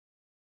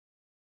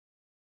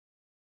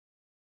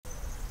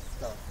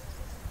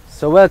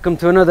So welcome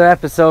to another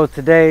episode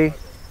today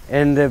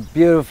in the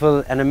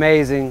beautiful and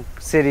amazing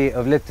city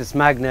of Leptis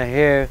Magna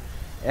here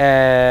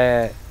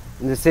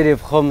in the city of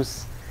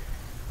Homs.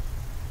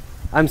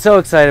 I'm so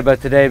excited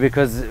about today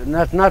because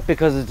not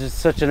because it's just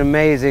such an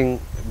amazing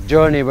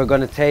journey we're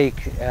going to take,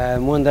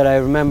 one that I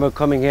remember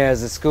coming here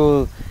as a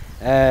school,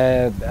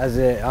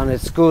 on a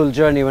school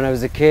journey when I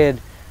was a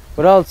kid,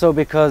 but also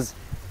because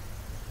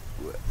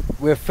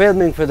we're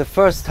filming for the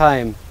first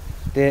time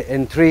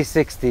in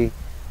 360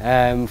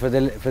 for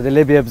the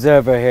Libya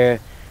Observer here,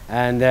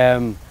 and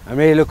I'm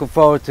really looking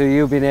forward to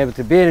you being able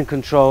to be in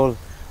control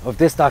of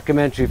this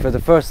documentary for the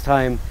first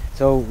time.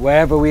 So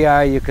wherever we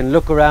are, you can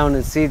look around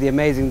and see the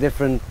amazing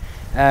different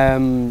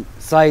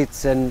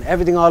sites and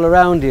everything all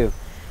around you.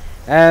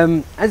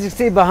 As you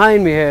see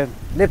behind me here,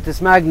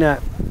 Leptis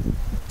Magna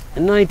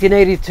in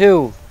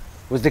 1982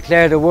 was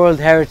declared a World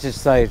Heritage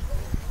Site,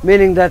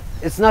 meaning that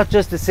it's not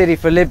just a city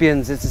for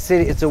Libyans, it's a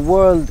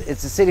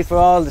city for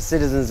all the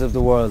citizens of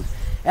the world.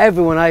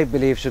 Everyone, I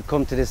believe, should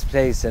come to this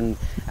place and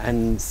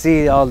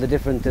see all the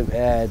different,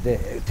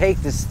 take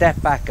this step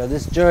back, or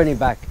this journey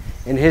back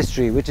in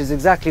history, which is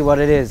exactly what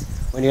it is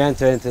when you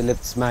enter into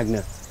Leptis Magna.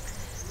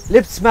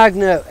 Leptis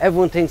Magna,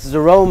 everyone thinks, is a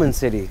Roman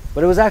city,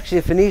 but it was actually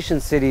a Phoenician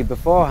city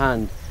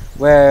beforehand,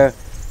 where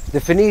the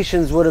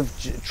Phoenicians would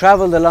have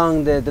travelled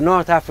along the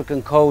North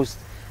African coast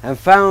and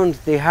found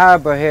the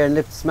harbour here in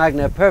Leptis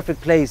Magna a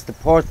perfect place to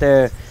port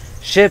their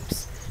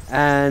ships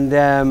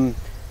and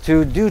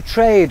to do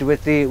trade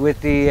with the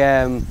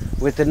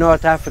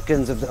North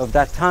Africans of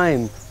that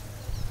time.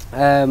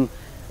 It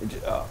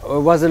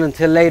wasn't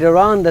until later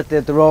on that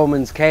the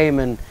Romans came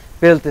and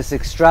built this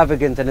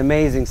extravagant and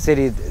amazing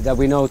city that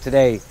we know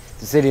today,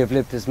 the city of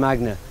Leptis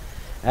Magna.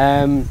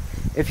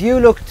 If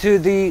you look to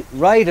the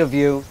right of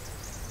you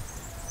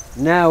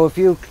now, if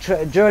you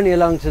journey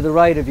along to the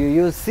right of you,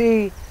 you'll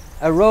see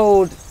a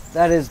road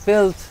that is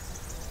built,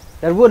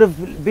 that would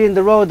have been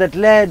the road that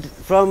led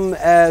from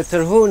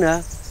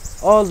Terhuna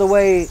all the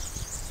way,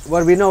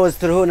 what we know as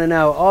Terhuna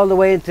now, all the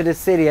way into the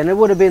city, and it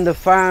would have been the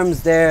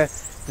farms there,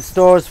 the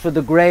stores for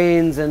the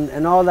grains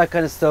and all that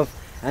kind of stuff,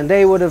 and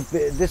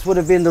this would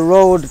have been the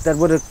road that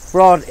would have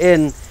brought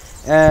in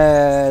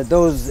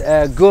those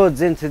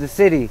goods into the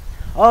city.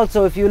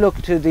 Also, if you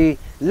look to the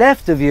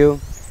left of you,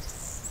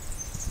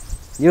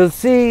 you'll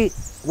see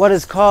what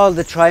is called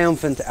the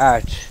Triumphant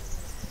Arch,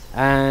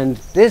 and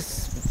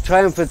this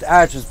Triumphant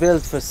Arch was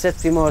built for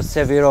Septimos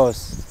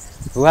Severus,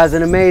 who has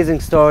an amazing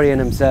story in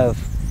himself.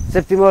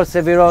 Septimos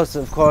Severus,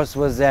 of course,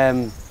 was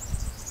a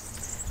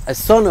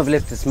son of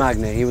Leptis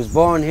Magna. He was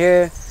born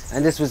here,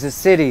 and this was his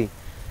city.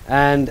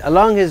 And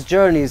along his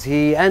journeys,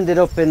 he ended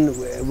up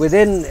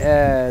within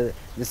the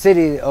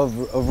city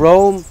of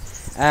Rome,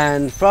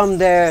 and from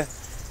there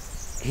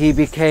he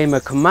became a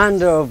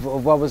commander of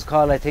what was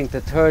called, I think,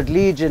 the 3rd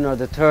Legion or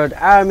the 3rd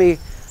Army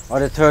or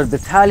the 3rd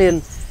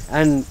Battalion.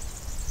 And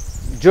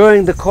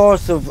during the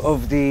course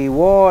of the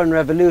war and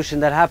revolution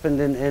that happened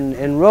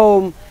in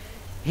Rome,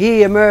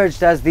 he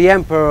emerged as the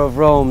Emperor of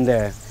Rome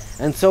there.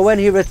 And so when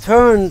he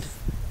returned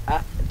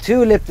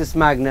to Leptis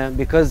Magna,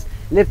 because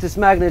Leptis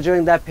Magna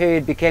during that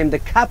period became the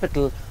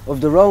capital of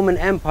the Roman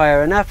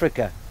Empire in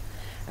Africa,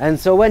 and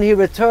so when he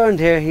returned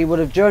here, he would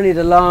have journeyed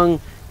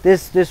along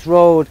this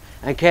road,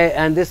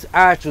 and this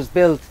arch was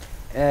built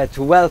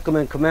to welcome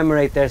and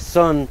commemorate their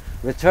son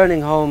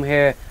returning home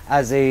here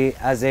as a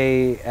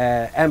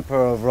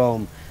Emperor of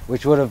Rome,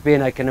 which would have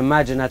been, I can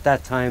imagine at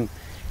that time,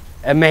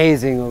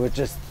 amazing, with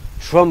just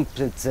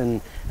trumpets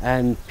and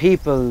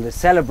people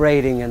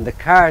celebrating and the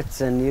carts,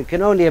 and you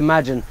can only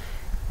imagine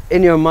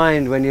in your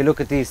mind when you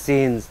look at these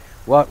scenes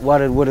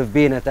what it would have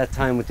been at that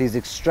time with these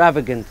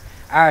extravagant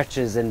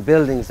arches and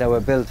buildings that were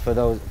built for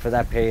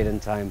that period in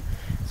time.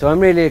 So I'm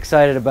really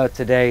excited about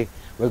today.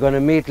 We're going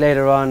to meet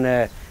later on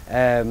a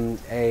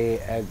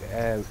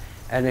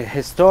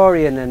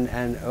historian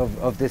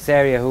of this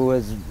area who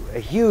has a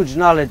huge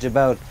knowledge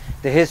about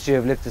the history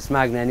of Leptis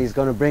Magna, and he's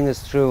going to bring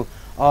us through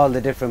all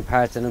the different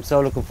parts, and I'm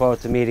so looking forward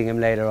to meeting him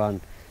later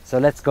on. So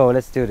let's go,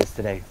 let's do this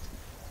today.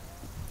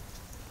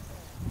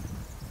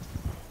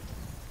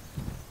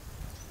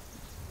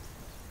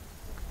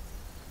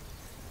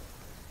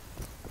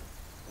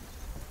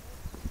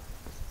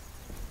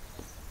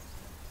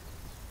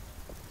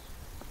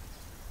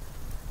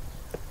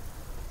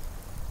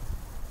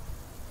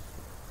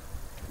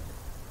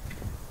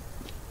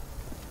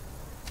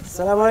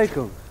 Assalamu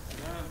alaikum.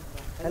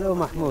 Hello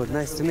Mahmoud,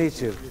 nice to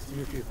meet you. Nice to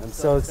meet you. I'm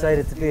so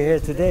excited to be here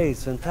today,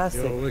 it's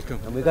fantastic. You're welcome.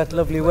 And we got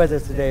lovely weather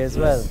today as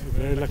well.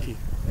 Very lucky.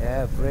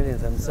 Yeah,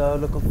 brilliant. I'm so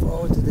looking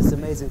forward to this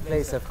amazing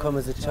place. I've come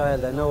as a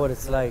child, I know what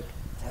it's like.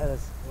 Tell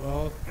us.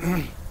 Well,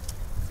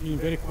 it's been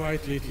very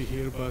quiet lately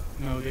here, but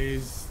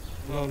nowadays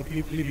a lot of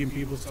Libyan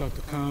people start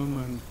to come,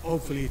 and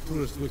hopefully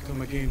tourists will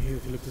come again here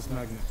to Leptis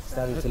Magna.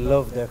 Starting to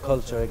love their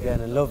culture again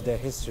and love their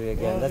history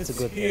again. Well, that's a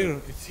good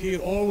thing. It's here,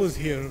 always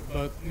here,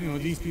 but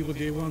these people,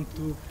 they want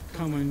to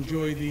come and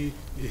enjoy the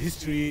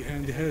history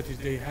and the heritage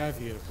they have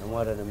here. And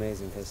what an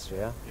amazing history,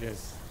 huh?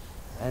 Yes.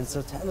 And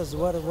so tell us,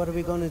 what are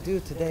we going to do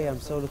today?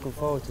 I'm so looking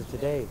forward to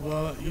today.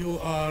 Well, you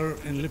are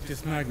in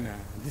Leptis Magna.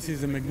 This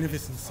is a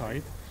magnificent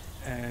site.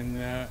 And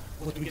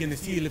what we're going to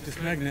see in Leptis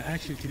Magna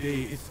actually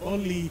today, it's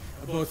only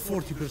about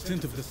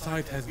 40% of the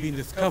site has been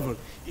discovered,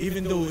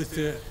 even though it's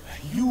a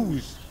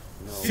huge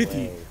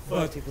city.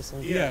 But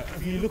yeah,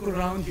 if you look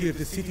around here at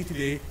the city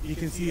today, you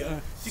can see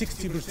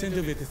 60%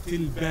 of it is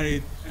still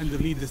buried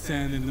underneath the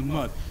sand and the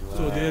mud.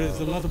 So there is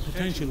a lot of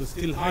potential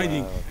still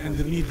hiding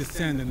underneath the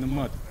sand and the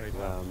mud right now.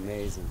 Wow,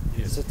 amazing.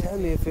 Yes. So tell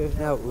me, if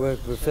now we're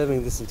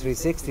filming this in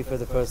 360 for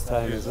the first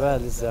time as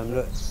well.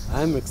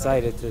 I'm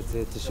excited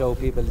to show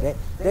people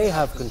they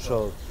have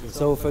control.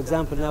 So for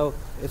example, now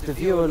if the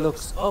viewer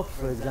looks up,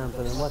 for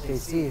example, and what they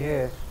see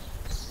here,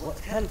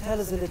 tell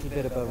us a little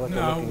bit about what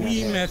Now, we're looking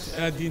we at. met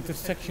at the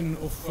intersection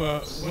of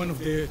one of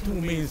the two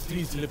main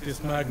streets in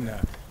Leptis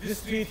Magna. This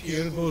street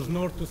here goes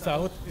north to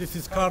south. This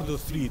is Cardo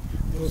Street.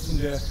 It goes from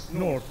the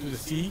north to the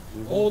sea,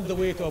 all the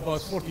way to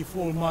about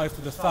 44 miles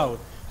to the south,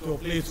 to a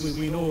place where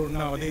we know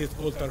nowadays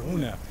called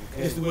Tarhuna.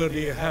 This is where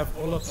they have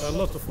a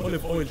lot of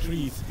olive oil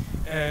trees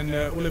and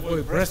olive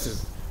oil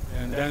presses.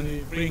 And then they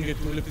bring it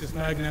to Leptis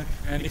Magna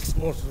and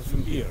export it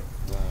from here.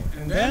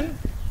 And then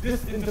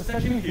this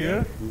intersection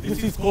here,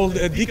 this is called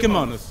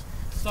Decamanus.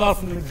 Start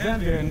from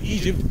Alexandria in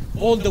Egypt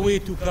all the way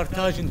to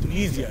Carthage in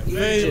Tunisia.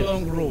 Very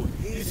long road.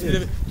 This is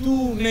the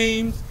two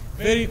names,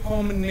 very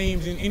common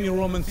names in any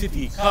Roman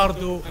city,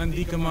 Cardo and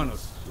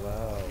Decamanus.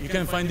 Wow. You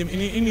can find them in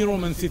any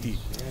Roman city.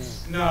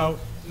 Now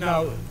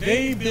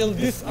they built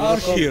this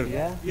arch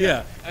here,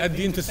 at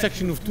the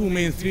intersection of two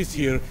main streets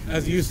here,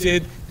 as you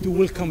said, to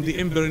welcome the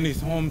emperor in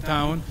his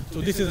hometown. So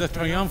this is a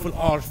triumphal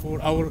arch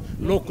for our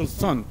local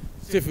son,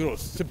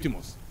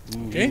 Septimus.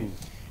 Okay,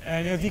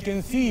 and as you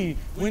can see,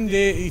 when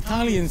the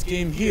Italians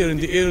came here in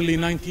the early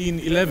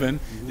 1911,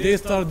 they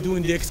started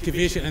doing the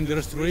excavation and the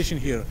restoration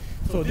here.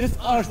 So this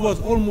arch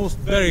was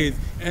almost buried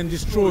and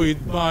destroyed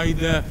by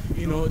the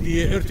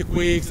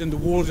earthquakes and the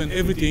wars and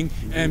everything,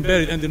 and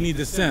buried underneath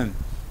the sand.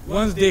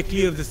 Once they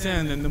cleared the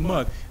sand and the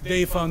mud,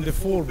 they found the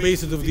four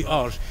bases of the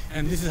arch,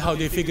 and this is how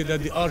they figured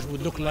that the arch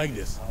would look like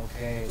this.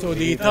 Okay. So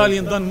the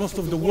Italian done most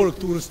of the work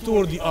to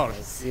restore the arch.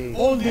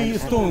 All the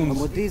stones.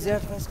 And with these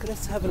artifacts,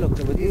 let's have a look.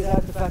 With these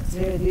artifacts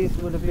here, these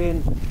would have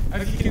been.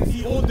 As you can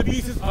see, all the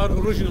pieces are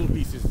original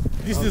pieces.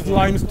 This is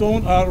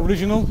limestone, are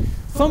original.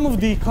 Some of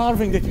the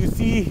carving that you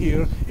see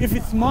here, if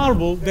it's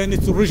marble, then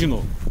it's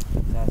original.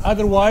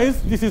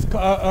 Otherwise, this is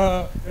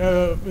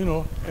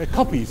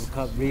copies.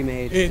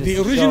 Remade. The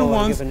original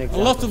ones, a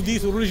lot of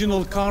these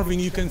original carving,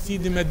 you can see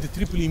them at the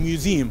Tripoli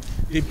Museum.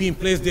 They've been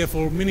placed there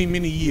for many,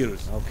 many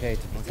years. Okay,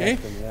 to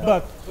protect them, yeah.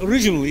 But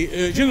originally,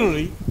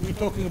 generally, we're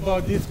talking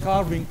about this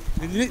carving.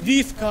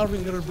 These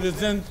carving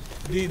represent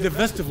the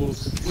festival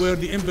where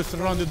the emperor is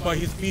surrounded by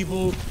his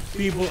people.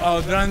 People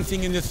are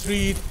dancing in the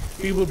street.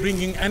 People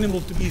bringing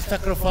animals to be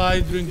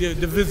sacrificed during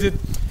the visit.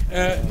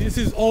 This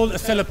is all a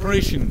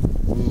celebration.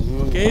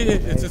 Okay,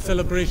 it's a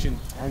celebration.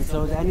 And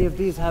so any of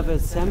these have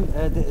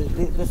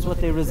that's what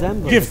they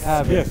resemble? Gifts,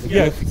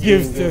 yes,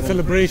 gifts,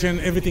 celebration,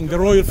 everything. The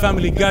royal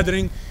family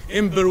gathering,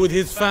 emperor with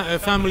his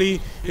family,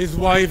 his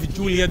wife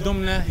Julia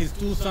Domna, his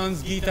two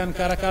sons Gita and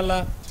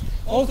Caracalla.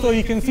 Also,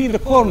 you can see in the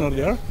corner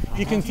there,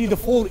 you can see the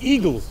four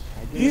eagles.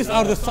 These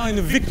are the sign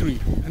of victory,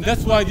 and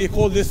that's why they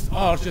call this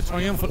arch a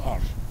triumphal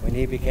arch. When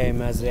he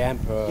became as the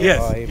emperor,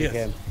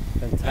 became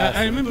fantastic.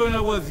 I remember when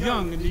I was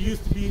young, and there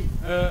used to be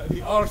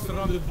the arch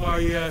surrounded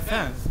by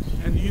fans,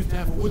 and they used to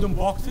have wooden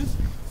boxes.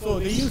 So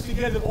they used to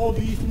gather all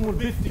these small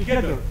bits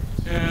together,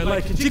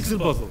 like a jigsaw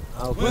puzzle.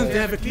 Okay. Once they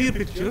have a clear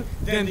picture,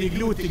 then they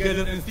glue it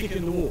together and stick it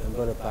in the wall. And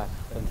put it back.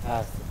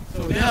 Fantastic.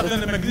 So they have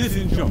done a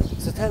magnificent job.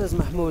 So tell us,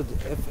 Mahmoud,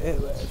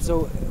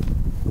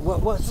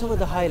 what some of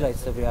the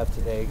highlights that we have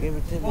today?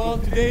 Well,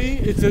 today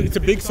it's a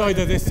big site,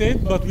 as I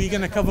said, but we're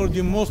going to cover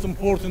the most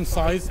important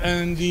sites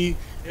and the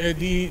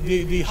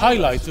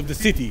highlights of the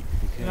city.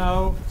 Okay.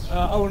 Now,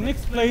 our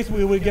next place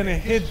where we're going to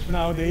head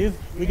nowadays,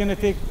 we're going to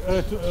take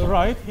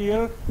right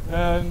here,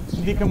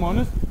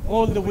 Decamanus,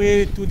 all the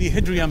way to the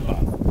Hadrian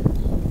Bath.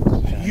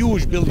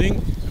 Huge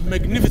building,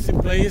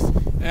 magnificent place,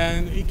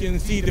 and you can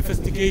see the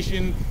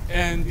sophistication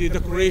and the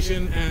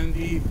decoration and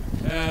the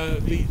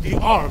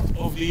art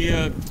of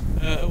the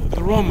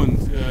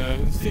Romans,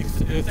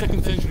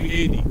 2nd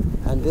century AD.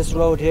 And this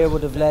road here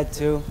would have led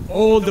to?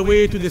 All the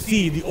way to the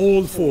sea, the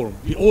old forum,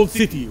 the old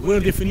city, where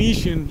the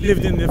Phoenician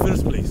lived in the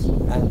first place.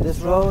 And this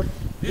road?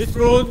 This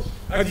road,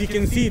 as you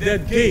can see,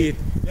 that gate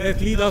that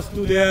leads us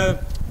to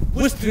the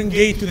western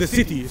gate to the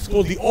city. It's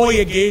called the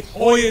Oya Gate.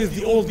 Oya is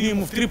the old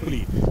name of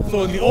Tripoli.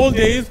 So in the old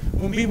days,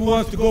 when people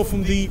want to go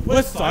from the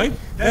west side,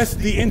 that's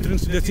the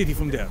entrance to the city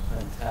from there.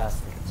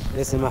 Fantastic.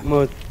 Listen,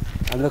 Mahmoud,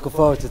 I'm looking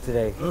forward to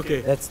today.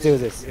 Okay. Let's do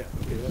this. Yeah.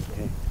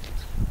 Okay.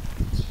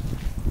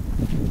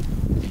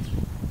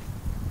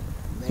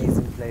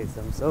 Amazing place.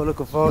 I'm so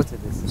looking forward to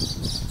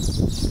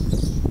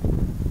this.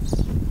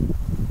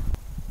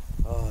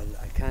 Oh,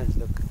 I can't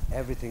look.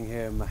 Everything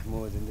here,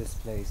 Mahmoud, in this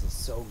place is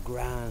so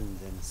grand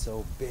and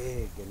so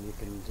big, and you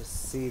can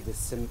just see the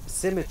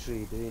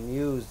symmetry being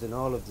used in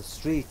all of the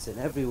streets and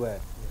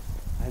everywhere.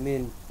 I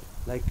mean,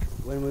 like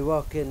when we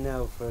walk in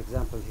now, for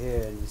example,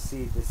 here, and you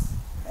see this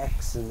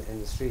X in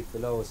the street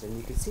below us, and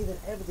you can see that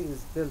everything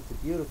is built to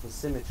beautiful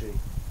symmetry.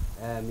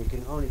 You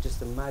can only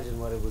just imagine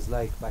what it was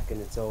like back in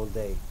its old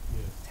day.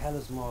 Yes. Tell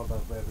us more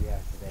about where we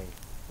are today.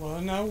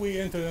 Well, now we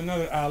enter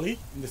another alley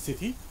in the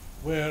city,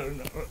 where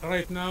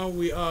right now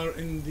we are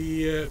in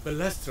the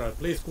Balestra, a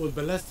place called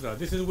Balestra.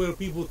 This is where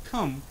people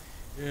come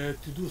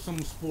to do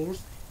some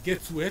sports,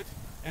 get sweat,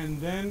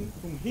 and then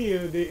from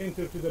here they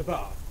enter to the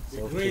bath,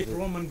 the great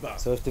Roman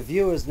bath. So if the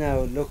viewers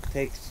now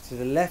take to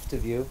the left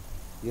of you,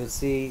 you'll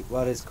see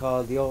what is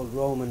called the old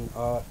Roman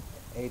or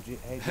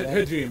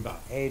Hadrian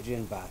bath.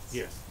 Hadrian bath.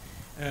 Yes.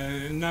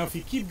 Now if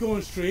you keep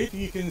going straight,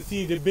 you can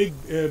see the big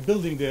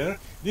building there.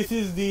 This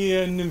is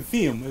the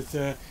Nymphaeum. It's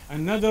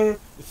another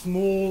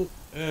small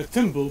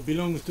temple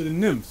belongs to the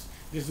nymphs.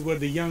 This is where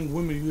the young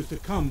women used to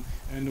come,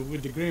 and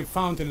with the great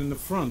fountain in the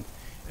front.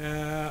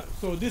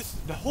 So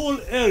the whole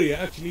area,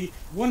 actually,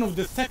 one of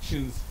the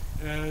sections,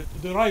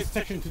 the right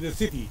section to the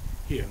city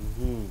here.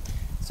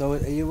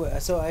 Mm-hmm.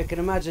 So I can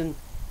imagine,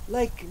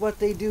 like what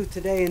they do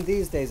today in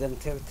these days, and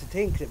to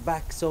think that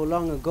back so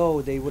long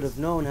ago they would have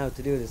known how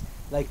to do this.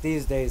 Like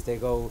these days they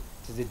go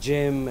to the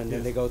gym and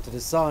then they go to the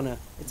sauna.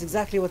 It's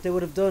exactly what they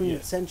would have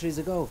done centuries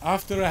ago.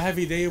 After a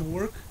heavy day of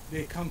work,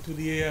 they come to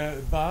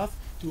the bath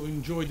to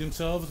enjoy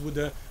themselves with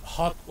a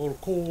hot or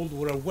cold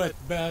or a wet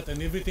bath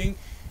and everything,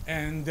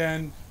 and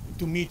then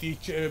to meet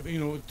each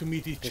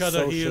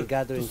other here,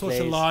 to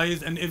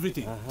socialize and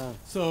everything.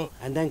 So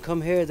and then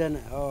come here then,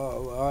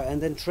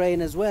 and then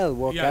train as well.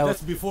 Work out.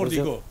 That's before they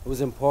go. It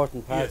was an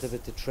important part of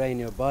it to train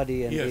your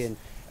body and being.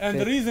 And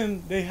the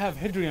reason they have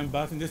Hadrian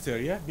bath in this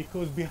area,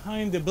 because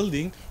behind the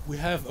building we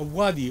have a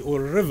wadi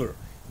or a river.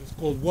 It's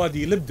called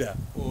Wadi Libda,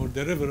 or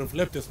the river of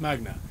Leptis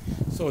Magna.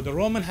 So the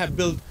Romans have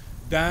built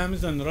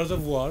dams and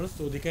reservoirs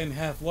so they can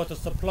have water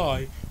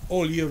supply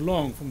all year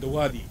long from the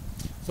wadi.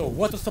 So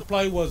water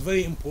supply was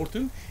very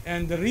important,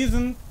 and the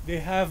reason they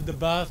have the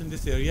bath in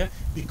this area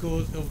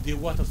because of the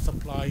water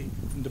supply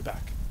from the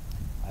back.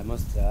 I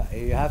must.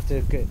 You have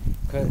to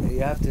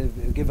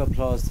give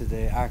applause to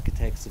the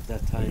architects of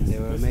that time. They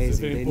were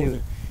amazing.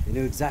 They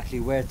knew exactly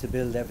where to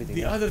build everything.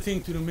 The other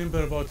thing to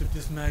remember about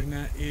Leptis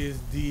Magna is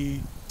the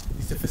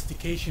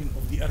sophistication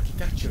of the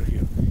architecture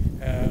here.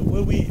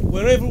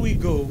 Wherever we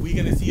go, we're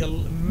going to see a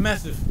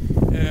massive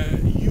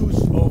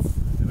use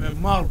of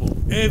marble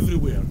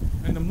everywhere.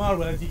 And the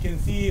marble, as you can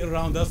see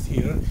around us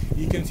here,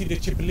 you can see the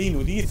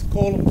Cipollino. These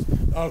columns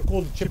are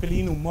called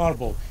Cipollino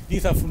marble.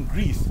 These are from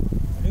Greece.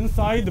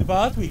 Inside the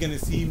bath, we're going to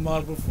see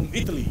marble from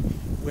Italy.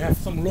 We have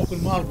some local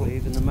marble.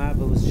 Even the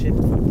marble was shipped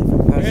from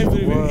different parts of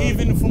the world.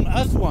 Even from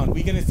Aswan,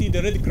 we're going to see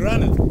the red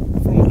granite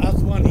from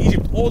Aswan,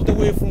 Egypt, all the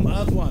way from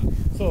Aswan.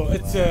 So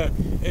it's a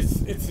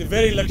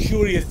very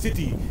luxurious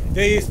city.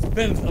 They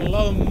spent a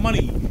lot of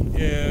money.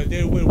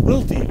 They were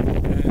wealthy,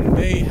 and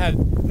they had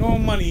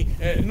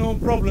no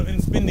problem in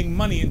spending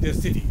money in their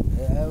city.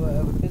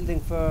 A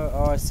building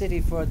or a city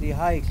for the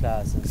high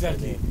class.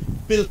 Exactly,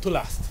 built to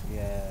last.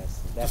 Yes.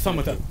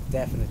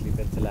 Definitely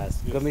built to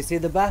last. Can we see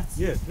the baths?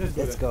 Yes,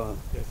 let's go.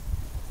 Yes.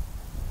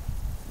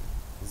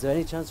 Is there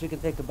any chance we can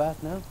take a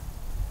bath now?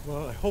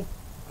 Well, I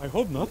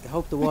hope not. I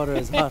hope the water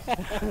is hot.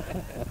 Okay,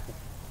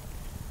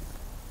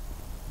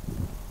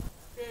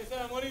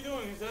 Sam, what are you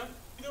doing, Sam?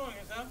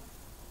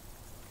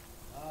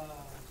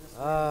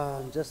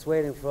 I'm just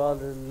waiting for all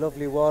the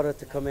lovely water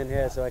to come in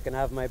here so I can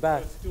have my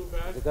bath. That's too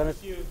bad.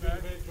 This year is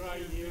very dry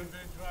here.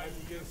 As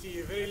you can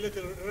see, very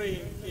little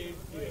rain came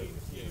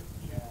here.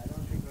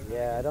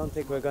 Yeah, I don't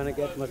think we're going to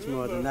get much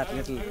more than that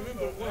little. I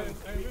remember once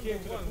we came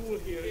to the pool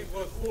here, it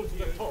was full to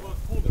the top,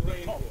 the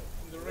rain here.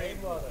 The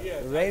rainwater. Yeah,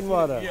 the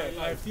rainwater. Yes,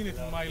 I've seen it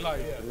in my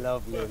life.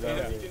 Lovely. But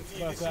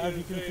as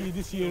you can see,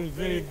 this year is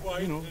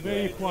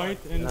very quiet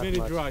and very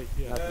dry.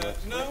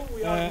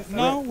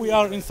 Now we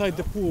are inside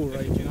the pool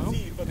right now,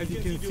 as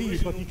you can see.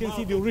 But you can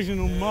see the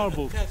original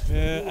marble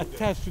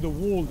attached to the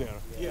wall there.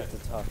 At the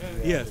top.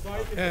 Yes,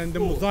 and the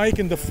mosaic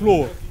in the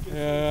floor.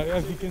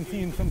 As you can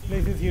see in some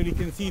places here, you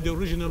can see the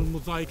original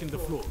mosaic in the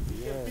floor.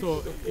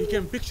 So you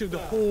can picture the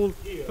whole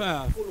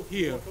path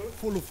here,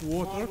 full of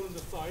water,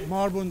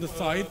 marble on the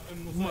side,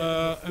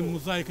 and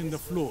mosaic in the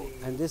floor.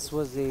 And this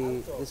was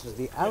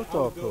the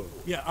outdoor pool.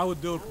 Yeah,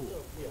 outdoor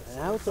pool. An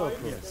outdoor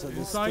pool. Yes. So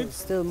there's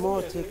still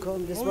more to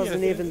come. This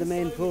wasn't even the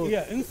main pool.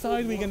 Yeah,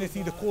 inside we're gonna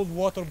see the cold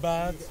water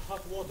baths,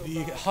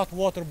 the hot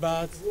water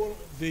baths,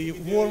 the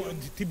warm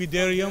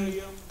tibidarium,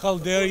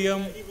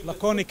 caldarium,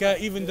 laconica,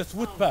 even the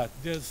sweat bath,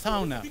 the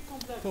sauna.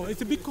 So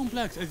it's a big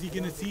complex, as you're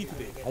gonna see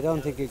today. I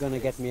don't think you're gonna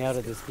get me out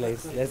of this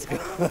place. Let's go.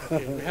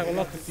 We have a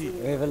lot to see.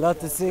 We have a lot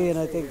to see, and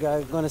I think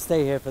I'm gonna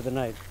stay here for the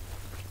night.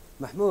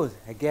 Mahmoud,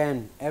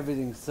 again,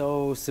 everything's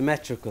so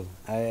symmetrical.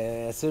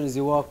 As soon as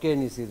you walk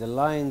in, you see the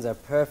lines are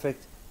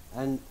perfect.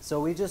 And so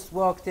we just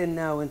walked in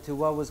now into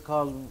what was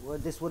called,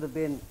 this would have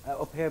been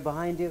up here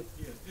behind you?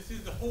 Yes, this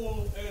is the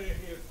whole area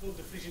here called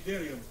the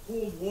frigidarium,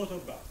 cold water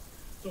bath.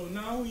 So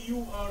now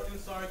you are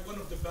inside one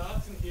of the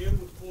baths in here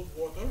with cold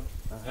water.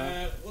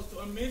 What's so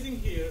amazing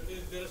here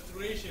is the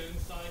restoration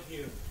inside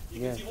here.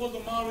 You can see all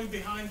the marble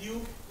behind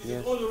you. This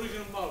is all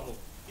original marble,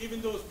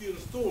 even though it's been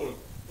restored,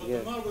 but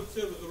the marble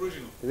itself is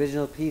original. The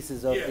original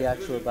pieces of the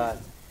actual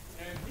bath.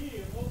 And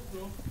here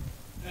also,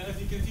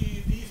 as you can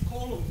see, these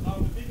columns are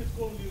the biggest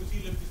columns you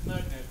see Leptis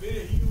Magna.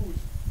 Very huge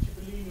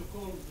Cipollino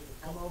columns.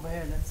 Come over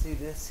here.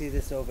 Let's see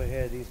this over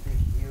here. These big,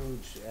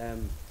 huge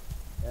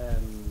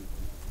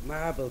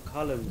marble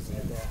columns.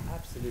 They're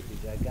absolutely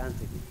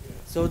gigantic.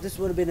 So this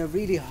would have been a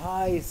really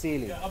high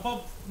ceiling. Yeah,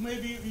 above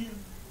maybe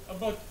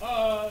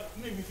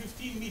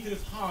 15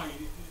 meters high,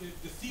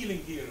 the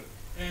ceiling here.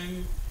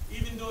 And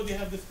even though they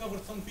have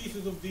discovered some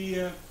pieces of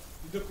the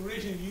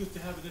decoration they used to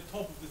have at the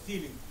top of the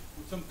ceiling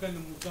with some kind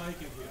of mosaic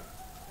in here.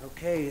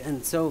 Okay,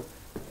 and so,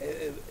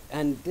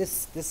 and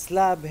this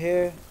slab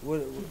here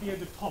would be at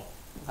the top.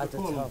 At the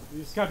top.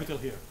 This capital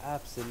here.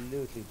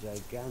 Absolutely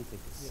gigantic.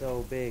 It's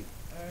so big.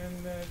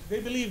 And they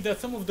believe that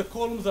some of the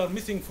columns are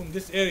missing from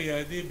this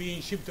area. They're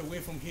being shipped away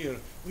from here.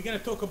 We're going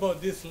to talk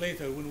about this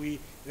later when we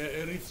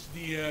reach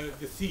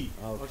the sea.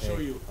 Okay. I'll show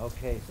you.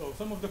 Okay. So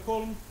some of the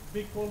columns,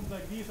 big columns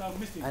like these, are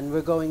missing. And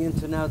we're going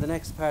into now the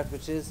next part,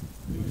 which is?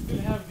 We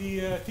still have the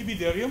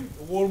tibidarium,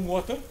 warm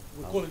water.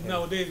 We call it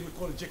nowadays, we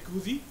call it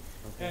jacuzzi.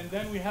 Okay. And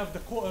then we have the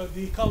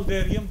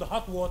caldarium, the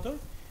hot water.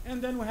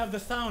 And then we have the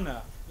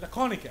sauna, la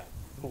conica.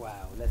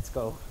 Wow, let's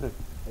go.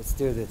 Let's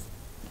do this.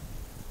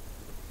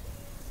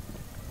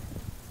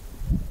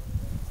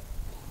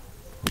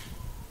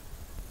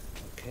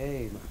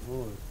 Okay,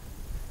 Mahmoud.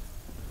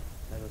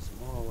 Tell us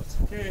more. What's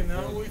okay,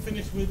 now we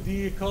finished with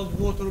the cold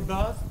water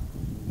bath.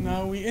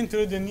 Now we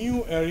enter the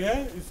new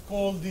area. It's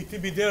called the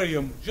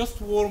tibidarium,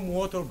 just warm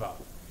water bath.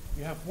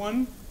 We have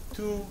 1,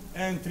 2,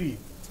 and 3. You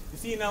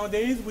see,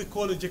 nowadays we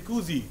call it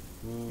jacuzzi.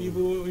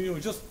 People,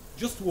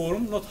 just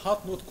warm, not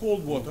hot, not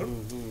cold water.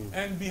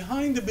 And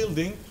behind the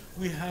building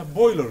we have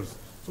boilers.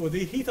 So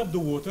they heat up the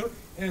water,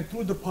 and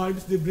through the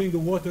pipes they bring the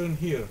water in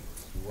here.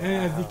 Wow.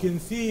 And as you can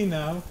see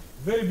now,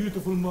 very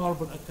beautiful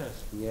marble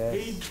attached.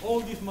 Yes. All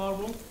this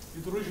marble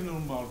is original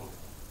marble.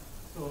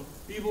 So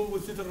people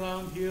would sit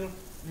around here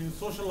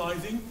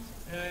socializing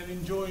and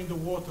enjoying the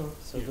water.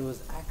 So there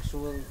was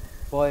actual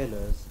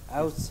boilers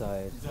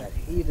outside that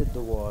heated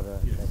the water,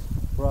 that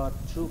brought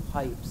through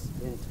pipes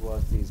in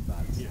towards these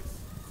baths. Yes.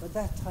 At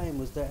that time,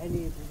 was there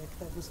any, like,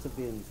 that must have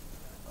been,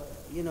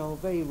 you know,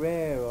 very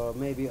rare or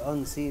maybe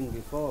unseen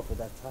before for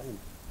that time?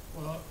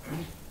 Well,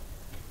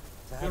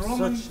 the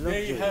Romans,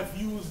 they have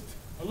used,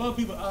 a lot of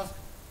people ask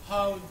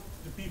how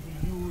the people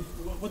use,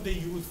 what they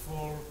use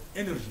for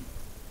energy.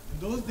 In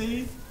those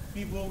days,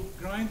 people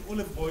grind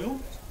olive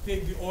oil,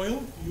 take the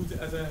oil, use it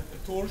as a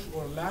torch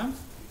or a lamp,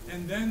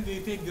 and then they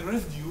take the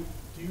residue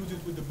to use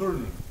it with the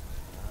burning.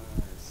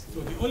 So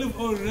the olive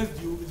oil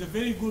residue is a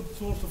very good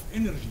source of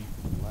energy.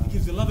 It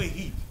gives a lot of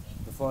heat.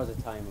 Before the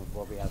time of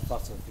what we have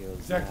fossil fuels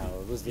exactly.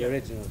 now, it was the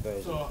original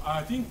version. So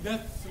I think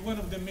that's one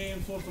of the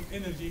main source of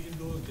energy in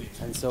those days.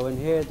 And so in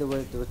here there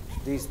were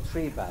these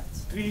 3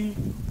 baths. 3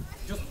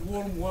 just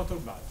warm water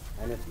baths.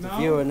 And if the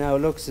viewer now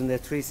looks in the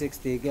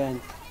 360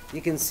 again,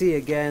 you can see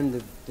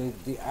again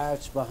the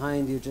arch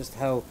behind you, just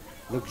how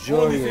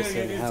luxurious all this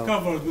area and how is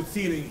covered with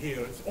ceiling here.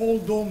 It's all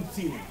domed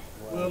ceiling.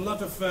 With a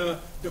lot of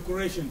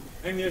decoration,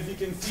 and as you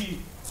can see,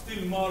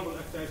 still marble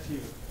attached here.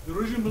 The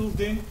original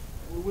building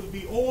will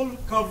be all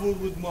covered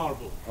with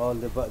marble. All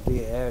the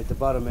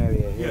bottom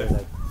area here, yes.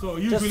 like so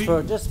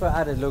usually just for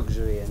added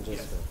luxury and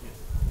just. Yes,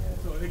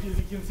 yes. So as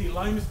you can see,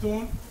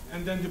 limestone,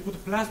 and then they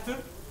put plaster,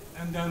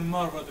 and then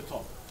marble at the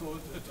top. So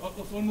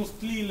it's almost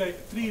 3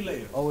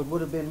 layers. Oh, it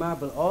would have been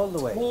marble all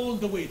the way. All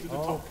the way to the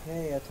top.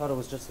 Okay, I thought it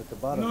was just at the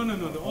bottom.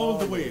 No, all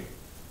the way.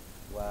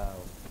 Wow.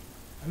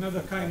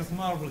 Another kind of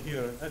marble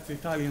here, that's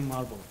Italian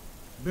marble.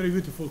 Very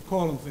beautiful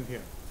columns in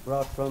here.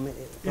 Brought from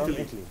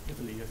Italy?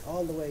 Italy, yes.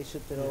 All the way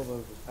shipped it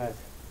over,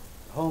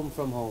 home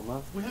from home,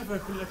 huh? We have a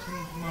collection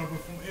of marble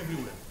from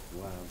everywhere.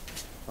 Wow.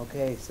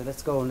 Okay, so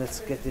let's go and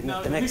let's get the next section.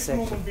 Now, the next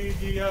one will be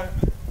the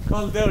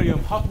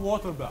caldarium, hot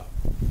water bath.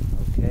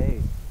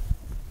 Okay.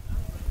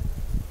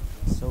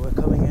 So we're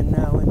coming in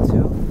now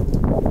into...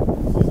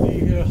 This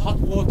is the hot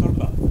water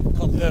bath,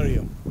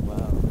 caldarium.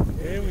 Wow.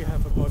 Okay, we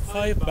have about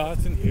 5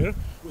 baths in here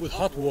with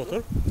hot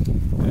water,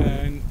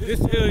 and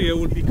this area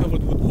will be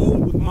covered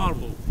with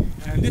marble,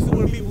 and this is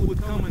where people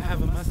would come and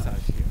have a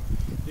massage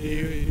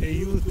here. They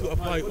used to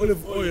apply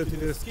olive oil to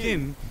their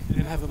skin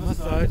and have a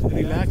massage,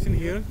 relax in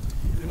here,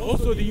 and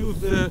also they use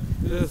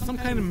some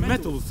kind of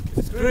metals,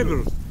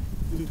 scrubbers,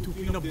 to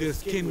clean up their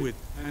skin with,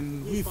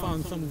 and we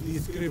found some of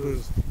these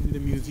scrubbers in the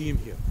museum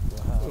here.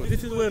 Wow. So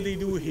this is what they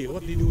do here.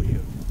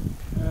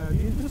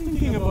 The interesting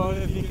thing about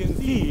it, you can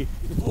see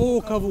it's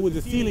all covered with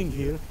the ceiling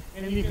here,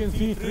 and you can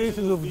see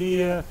traces of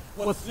the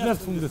what's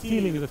left from the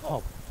ceiling at the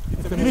top.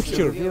 It's a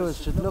mixture. The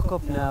viewers should look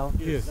up now.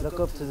 Yes. Look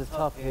up to the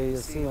top here. You'll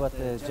see what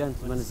the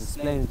gentleman is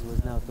explaining to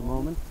us now at the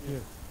moment.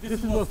 Yes.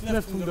 This is what's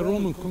left from the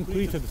Roman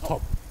concrete at the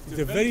top. is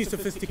a very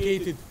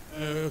sophisticated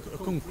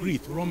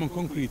concrete, Roman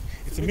concrete.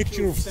 It's a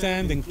mixture of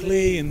sand and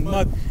clay and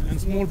mud and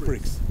small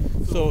bricks.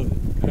 So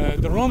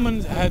the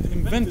Romans had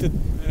invented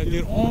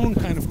their own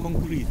kind of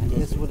concrete. And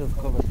this would have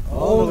covered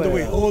all the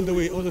way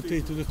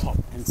to the top.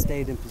 And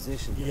stayed in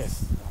position.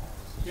 Yes.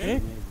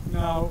 Okay.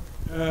 Now,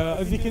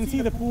 as you can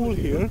see the pool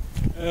here,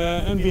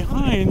 and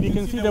behind you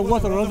can see the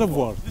water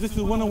reservoir. This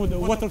is one of the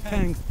water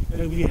tanks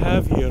that we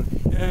have here.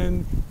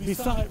 And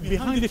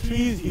behind the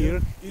trees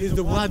here is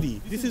the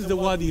wadi. This is the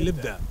wadi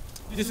Libda.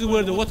 This is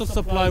where the water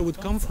supply would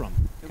come from.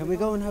 Can we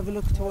go and have a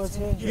look towards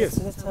here? Yes.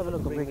 Let's have a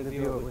look and bring the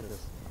viewer with us.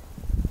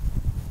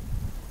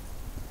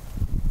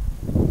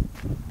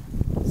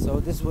 So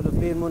this would have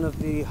been one of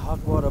the hot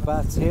water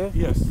baths here?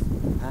 Yes.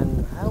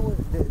 And how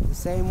would the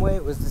same way,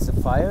 was this a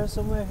fire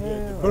somewhere here?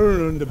 Yeah, the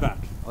burner in the back.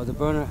 Or the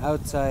burner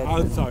outside?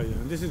 Outside,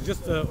 and this is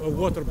just a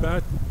water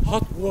bath,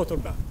 hot water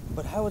bath.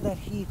 But how would that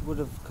heat would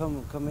have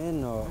come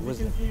in, or was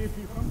you it? can see if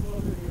you come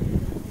closer here, you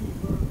can see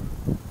burner.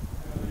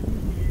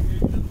 Usually they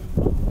build them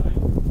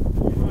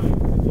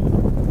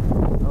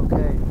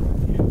outside,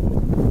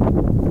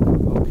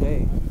 behind.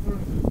 Okay.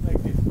 Furnaces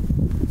like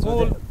this.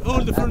 So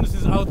all the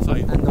furnaces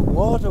outside. And the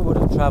water would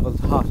have travelled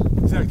hot.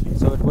 Exactly.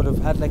 So it would have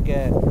had like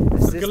a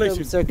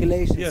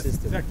circulation Yes,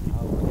 system. exactly.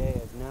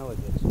 Okay, now I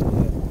get you.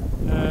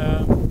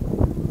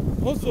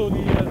 Yeah. Also, as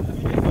you can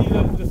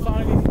see the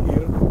sign is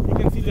here. You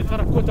can see the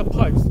terracotta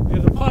pipes.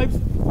 There's the pipes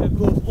that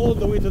goes all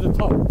the way to the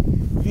top.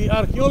 The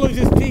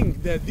archaeologists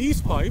think that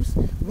these pipes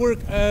work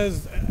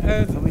as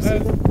Can we see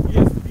them?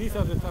 Yes, these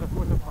are the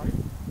terracotta pipes,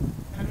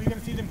 and we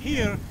can see them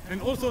here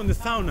and also in the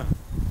sauna.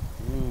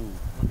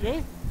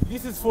 Okay,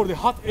 this is for the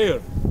hot air.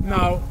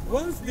 Now,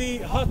 once the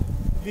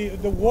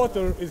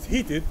water is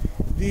heated,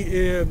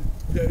 the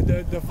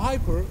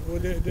vapor or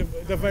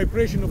the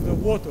vibration of the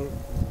water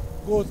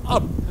goes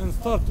up and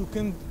start to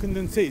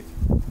condensate,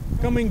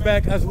 coming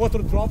back as water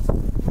drops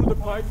through the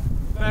pipe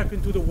back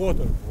into the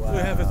water. Wow, so we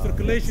have a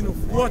circulation of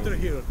amazing. water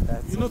here.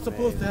 That's You're not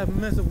supposed to have a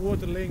mess of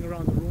water laying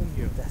around the room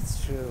here.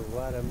 That's true.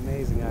 What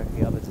amazing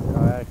archaeologists or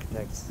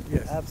architects.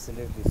 Yes.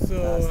 Absolutely So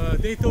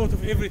fantastic. they thought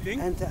of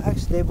everything. And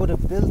they would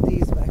have built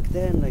these back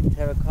then, like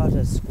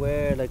terracotta,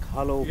 square, like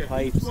hollow Yeah,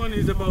 pipes. each one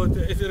is about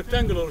it's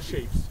rectangular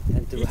shapes.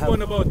 And to Each have-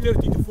 one about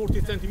 30 to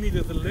 40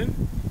 centimeters in length,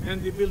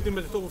 and they build them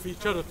at the top of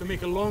each other to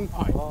make a long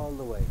pipe. All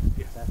the way.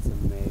 Yes. That's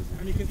amazing.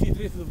 And you can see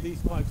traces of these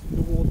pipes in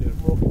the wall there,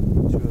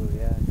 broken. True,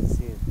 yeah, I can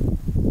see it.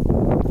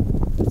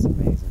 That's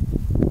amazing.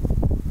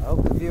 I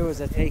hope the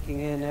viewers are taking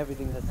in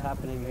everything that's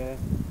happening here.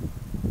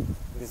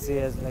 You can see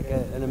it's like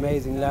an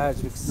amazing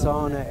large big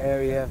sauna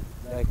area,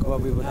 like what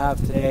we would have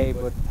today,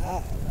 but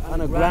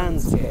on a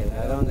grand scale.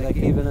 I don't like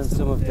even in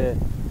some of the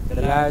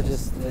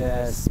largest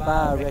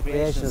spa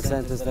recreational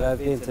centres that I've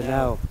been to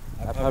now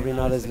are probably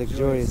not as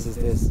luxurious as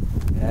this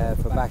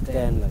for back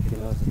then. Like, you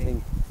know, to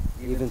think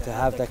even to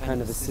have that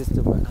kind of a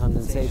system where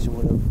condensation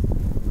would have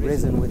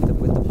risen with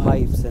the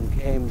pipes and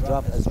came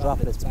as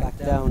droplets back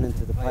down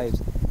into the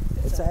pipes.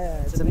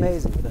 It's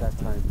amazing for that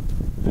time.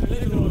 And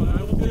later on,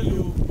 I will tell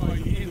you by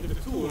the end of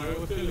the tour, I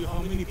will tell you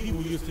how many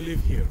people used to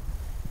live here.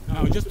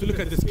 Now, just to look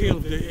at the scale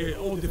of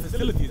all the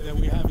facilities that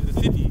we have in the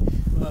city,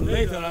 but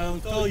later I will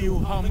tell you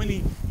how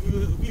many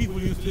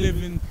people used to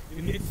live in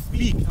its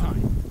peak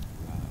time.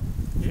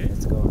 Okay?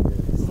 Let's go and do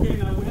this. Okay,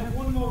 now we have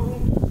one more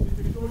room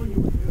to show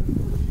you here,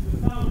 which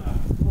is the sauna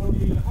or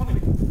the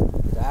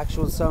laconica. The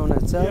actual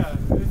sauna itself?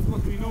 Yeah, this is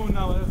what we know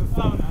now as a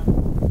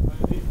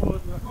sauna. They call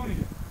it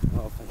laconica.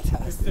 Oh,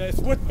 fantastic. It's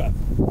a sweat bath.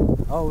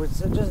 Oh, it's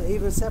just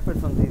even separate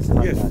from these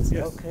hot Yes, baths.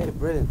 yes. Okay,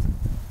 brilliant.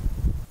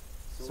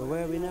 So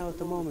where are we now at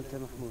the moment,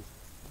 Mahmoud?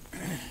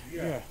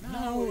 Yeah.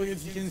 Now,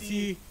 as you can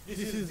see, this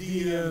is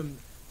the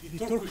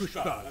Turkish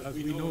bath, as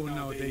we know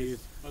nowadays,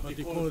 but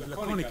they call it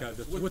laconica,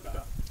 the sweat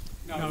bath.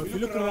 Now, if you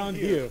look around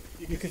here,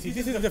 you can see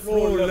this is the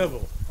floor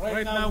level.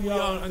 Right now, we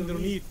are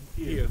underneath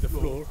here, the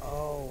floor.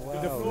 Oh,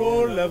 wow. The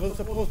floor level is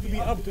supposed to be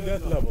up to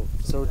that level.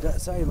 So,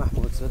 sorry,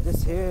 Mahmoud. So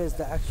this here is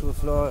the actual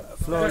floor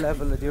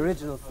level, the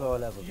original floor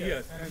level.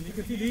 Yes, and you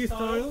can see these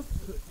tiles,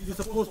 you're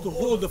supposed to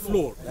hold the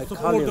floor, Like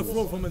support the columns.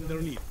 floor from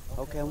underneath.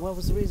 Okay, and what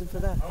was the reason for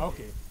that?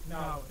 Okay,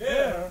 now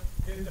there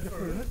is the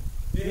furnace.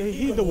 They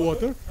heat the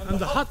water, and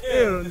the hot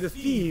air and the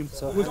steam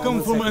will hang come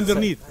on from one second,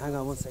 underneath. Hang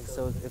on one second.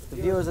 So if the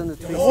viewers on the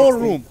 360, whole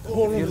room, the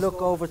whole if you room. look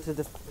over to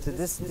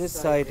this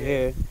side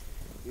here,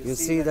 you'll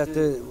see that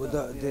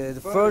the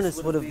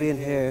furnace would have been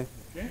here,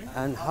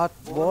 and hot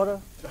water,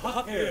 The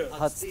hot air,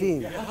 hot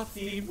steam. the hot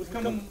steam would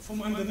come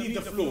from underneath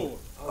the floor.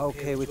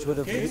 Okay, which would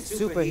have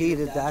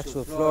superheated the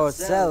actual floor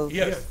itself.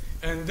 Yes,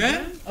 and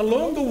then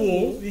along the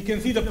wall you can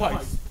see the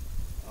pipes.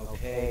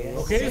 Okay.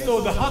 Okay,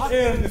 so the hot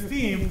air and the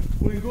steam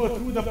will go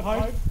through the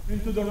pipe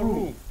into the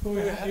room. So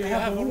you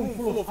have a room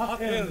full of hot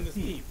air and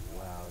steam.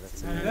 Wow,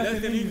 that's And that's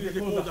the reason they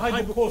call it the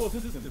hypocaust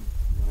system.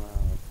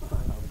 wow.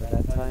 For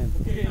that time.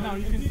 Okay, now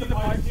you can see the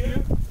pipes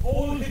here,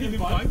 all hidden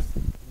pipes,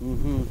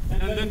 Mm-hmm.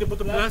 and then they put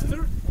the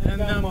plaster and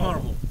then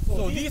marble.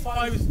 So these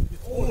pipes,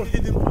 it's all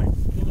hidden pipes.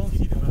 You don't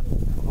see them at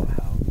all.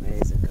 Wow,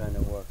 amazing kind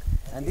of work.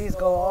 And these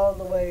go all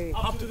the way.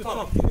 Up to the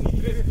top, you can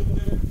see traces of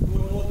them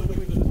going all the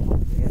way to the top.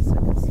 Yes, I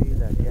can see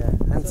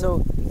And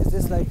so, is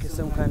this like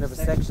some kind of a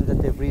section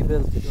that they've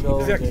rebuilt to show?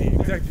 Exactly,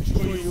 exactly. To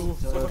show you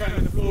what kind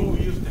of flow we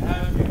used to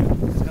have here.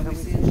 Can we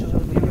see show the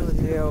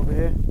view here over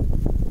here?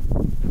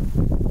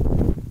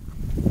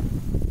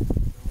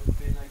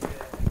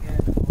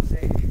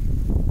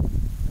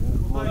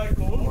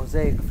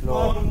 Mosaic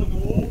floor.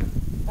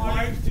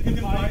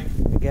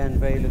 Again,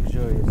 very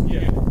luxurious.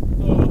 Yeah. So,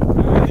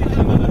 I think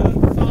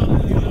another sound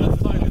on the other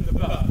side in the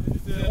back.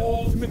 It's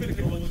all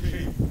symmetrical in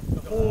shape.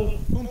 The whole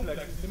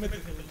complex is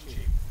symmetrical in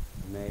shape.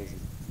 Amazing,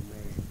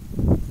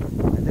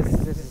 amazing. And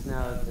this is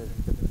now this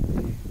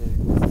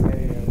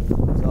area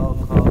is all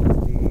called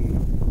the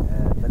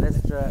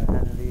balustra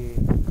and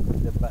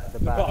the bath. The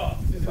bath.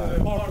 This is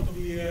part of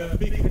the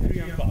big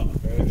Hadrian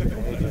bath.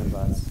 Hadrian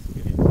baths.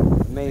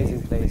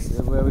 Amazing place.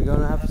 Where we going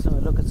to have some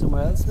look at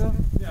somewhere else now?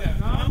 Yeah,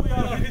 now we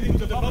are heading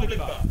to the public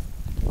bath.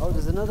 Oh,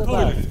 there's another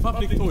Toilets, bath.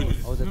 public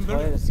toilets. Oh, the remember?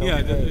 toilets. Yeah,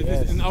 Okay,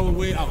 yes. in our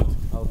way out.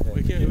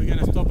 Okay. We're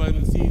gonna stop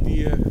and see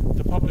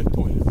the public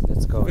toilets.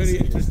 Let's go. Very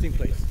interesting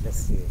place. Let's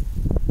see it.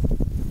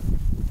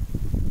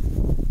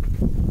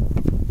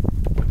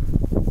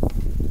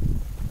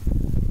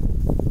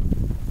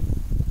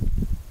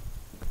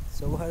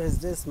 So what is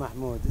this,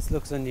 Mahmoud? This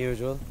looks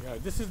unusual. Yeah,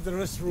 this is the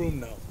restroom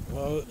now.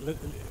 Well,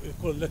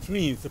 called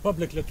latrines, the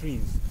public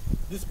latrines.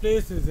 This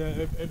place is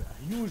a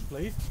huge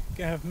place.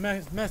 Can have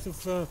massive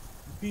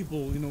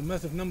people,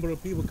 massive number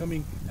of people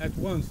coming at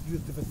once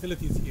use the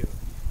facilities here.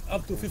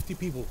 Up to 50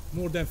 people,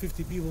 more than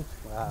 50 people.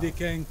 Wow. They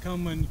can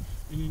come and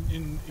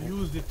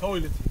use the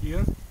toilet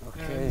here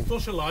and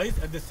socialize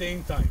at the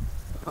same time.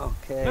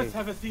 Okay. Let's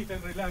have a seat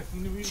and relax.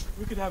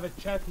 We could have a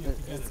chat here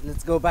together.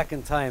 Let's go back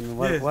in time and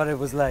Yes. what it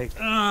was like.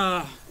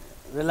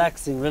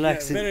 Relaxing. Yeah,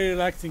 very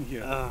relaxing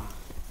here.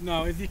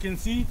 Now, as you can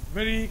see,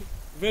 very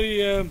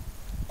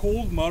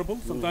cold marble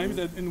sometimes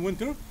in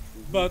winter,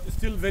 but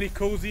still very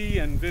cozy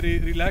and very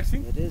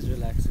relaxing. It is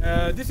relaxing.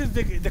 This is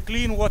the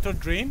clean water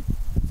drain.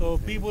 So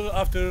people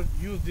after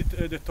use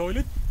the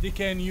toilet, they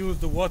can use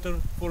the water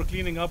for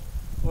cleaning up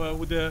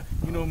with the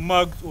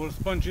mugs or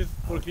sponges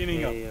for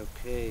cleaning up.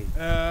 Okay.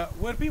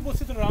 Where people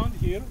sit around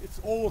here, it's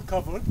all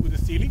covered with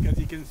the ceiling, as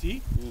you can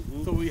see.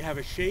 So we have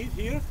a shade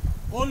here.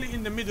 Only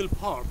in the middle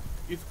part,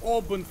 it's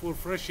open for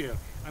fresh air.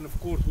 And of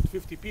course, with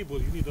 50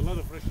 people, you need a lot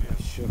of fresh air.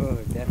 Sure,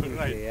 definitely.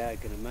 Right. Yeah, I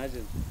can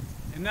imagine.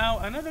 And now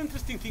another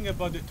interesting thing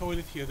about the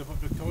toilet here, the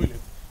public toilet.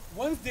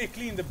 Once they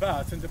clean the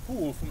baths and the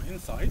pool from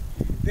inside,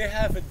 they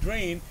have a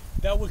drain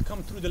that will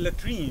come through the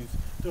latrines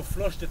to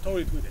flush the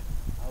toilet with it.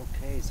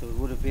 Okay, so it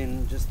would have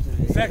been just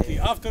Exactly.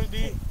 After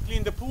they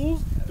clean the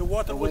pools, the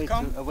water will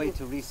come. A way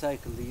to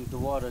recycle the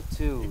water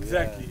too.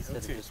 Exactly. Instead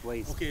of just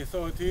waste. Okay,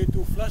 so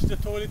to flush the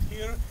toilet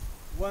here,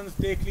 once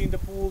they clean the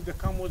pool, the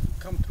cum will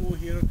come through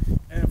here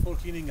for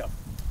cleaning up.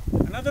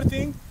 Another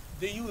thing,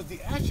 they use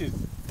the ashes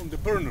from the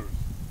burners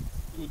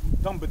to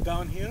dump it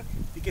down here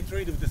to get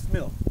rid of the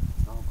smell.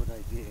 Oh, good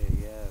idea.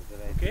 Yeah,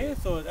 good idea.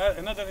 Okay, so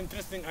another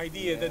interesting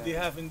idea that they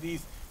have in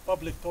these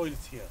public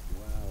toilets here.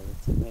 Wow,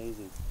 that's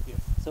amazing. Yes.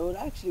 So it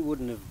actually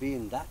wouldn't have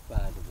been that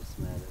bad of a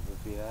smell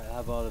if you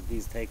have all of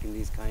these taking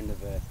these kind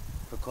of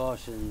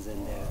precautions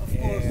and Of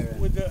course,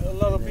 with a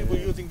lot of people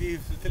using these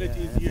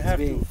facilities, you have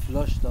being to.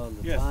 flushed all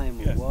the Yes, time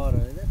with yes. water.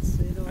 That's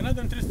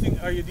Another interesting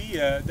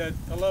idea that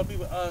a lot of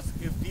people ask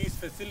if these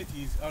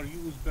facilities are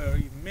used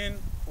by men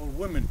or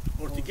women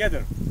or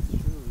together.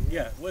 true.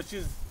 Yeah, which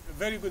is a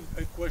very good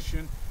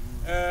question.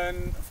 And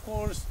of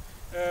course,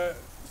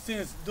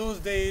 since those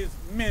days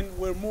men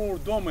were more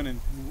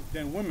dominant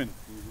than women,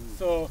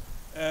 so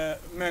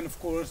men, of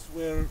course,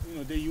 were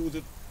they use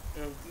it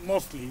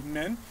mostly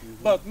men,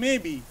 but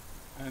maybe,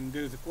 and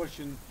there is a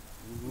question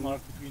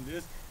mark between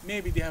this,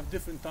 maybe they have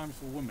different times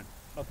for women,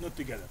 but not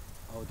together.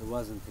 Oh, there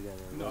wasn't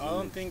together. No, I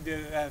don't think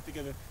they're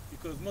together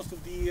because most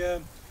of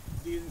the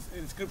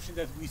inscription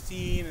that we've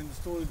seen and the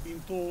stories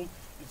being told,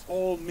 it's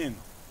all men.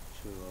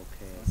 True.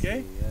 Okay.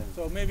 Okay, See, yeah.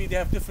 so maybe they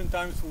have different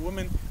times for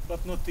women,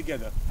 but not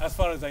together, as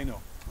far as I know.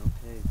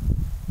 Okay.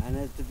 And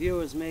as the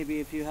viewers, maybe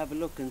if you have a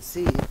look and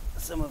see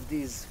some of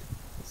these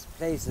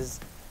places,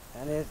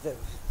 and it's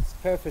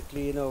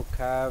perfectly,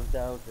 carved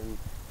out, and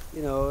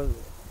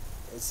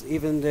it's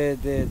even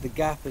the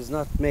gap is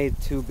not made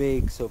too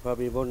big, so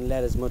probably it wouldn't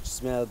let as much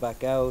smell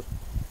back out.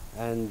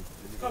 And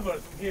It's covered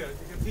from here, as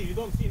you can see. You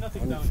don't see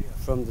nothing down here.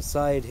 from the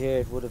side here,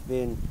 it would have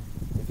been.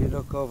 If you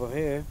look over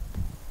here,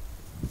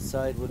 the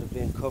side would have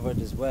been covered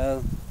as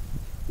well,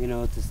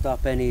 to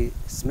stop any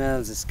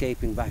smells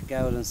escaping back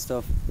out and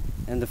stuff.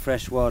 And the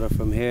fresh water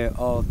from here,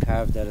 all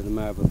carved out of the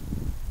marble.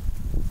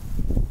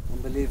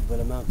 Unbelievable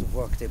amount of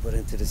work they put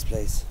into this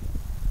place.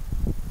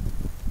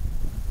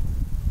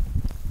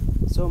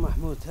 So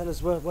Mahmoud, tell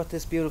us what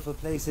this beautiful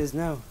place is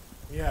now.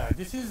 Yeah,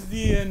 this is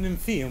the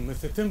Nympheum.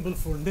 It's a temple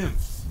for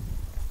nymphs.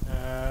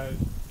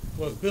 It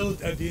was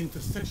built at the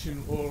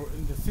intersection or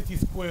in the city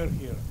square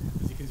here.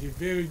 As you can see,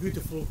 very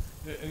beautiful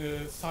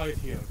site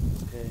here.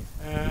 Okay.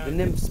 The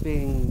nymphs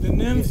being the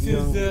nymphs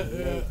young,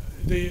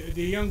 is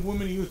the young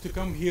women used to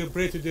come here,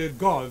 pray to their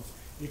gods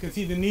You can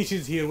see the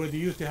niches here where they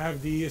used to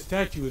have the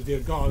statues, their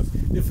gods,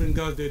 different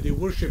gods that they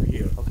worship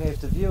here. Okay, if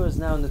the viewers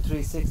now in the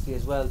 360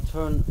 as well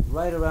turn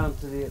right around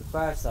to the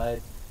far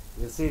side,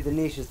 you'll see the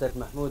niches that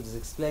Mahmoud is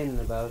explaining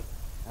about,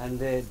 and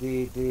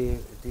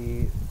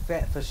the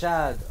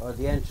facade or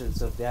the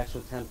entrance of the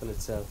actual temple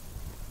itself.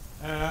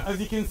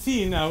 As you can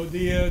see now,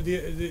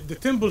 the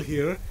temple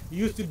here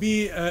used to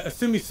be a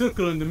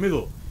semicircle in the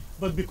middle,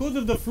 but because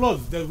of the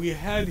floods that we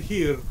had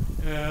here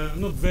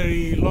not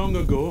very long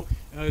ago,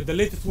 the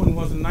latest one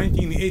was in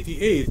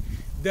 1988,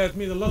 that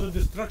made a lot of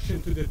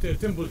destruction to the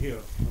temple here.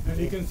 And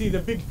you can see the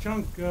big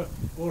chunk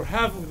or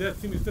half of that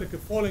semicircle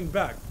falling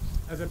back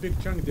as a big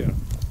chunk there.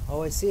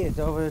 Oh, I see it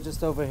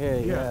just over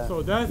here. Yeah,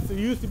 so that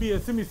used to be a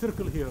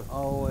semicircle here.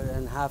 Oh,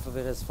 and half of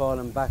it has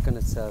fallen back on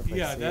itself.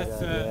 Yeah, that's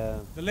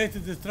the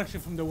latest destruction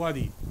from the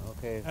wadi.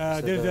 Okay.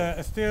 So there's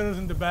a stairs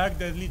in the back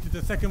that lead to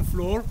the second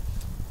floor.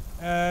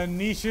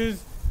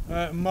 Niches,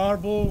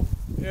 marble,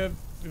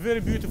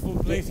 very beautiful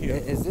place here.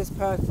 Is this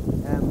part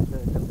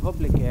the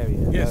public area?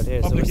 Yes, out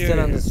here? public So we're still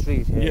area on the here.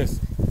 street here. Yes.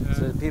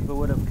 So the people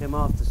would have come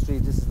off the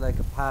street. This is like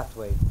a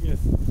pathway. Yes.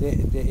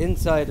 The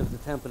inside of the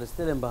temple is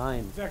still in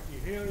behind. Exactly.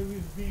 Here it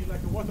would be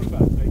like a water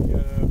bath,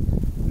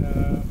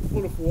 like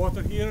full of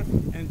water here,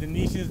 and the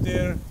niches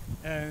there,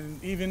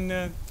 and even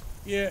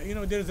yeah, you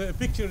know, there's a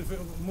picture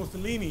of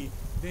Mussolini.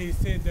 They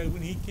said that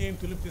when he came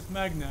to Leptis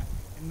Magna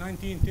in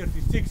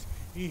 1936,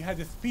 he had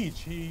a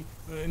speech.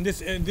 In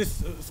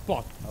this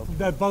spot, Okay.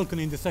 that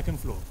balcony in the second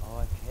floor.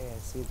 Oh, okay, I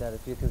see that.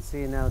 If you can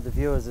see now the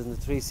viewers in the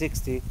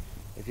 360,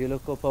 if you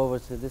look up over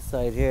to this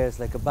side here, it's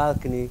like a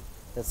balcony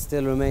that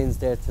still remains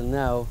there till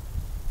now.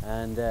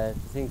 And to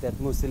think that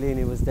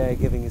Mussolini was there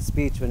giving a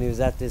speech when he was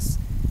at this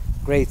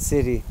great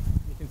city.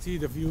 You can see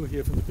the view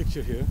here from the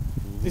picture here.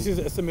 This is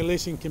a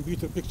simulation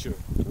computer picture.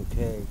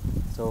 Okay,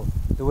 so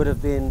there would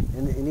have been,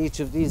 in each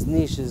of these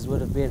niches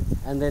would have been,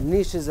 and the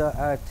niches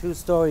are 2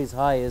 stories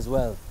high as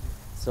well.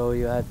 So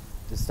you had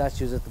the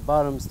statues at the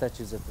bottom,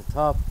 statues at the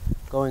top,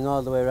 going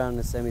all the way around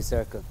the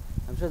semicircle.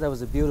 I'm sure that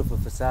was a beautiful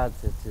facade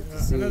to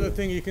see. Another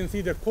thing, you can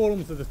see the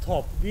columns at the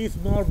top. These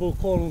marble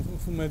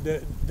columns from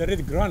the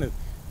red granite.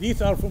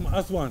 These are from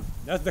Aswan.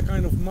 That's the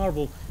kind of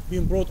marble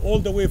being brought all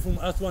the way from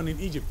Aswan in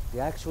Egypt. The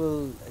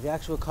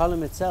actual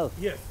column itself.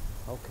 Yes.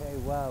 Okay,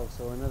 wow.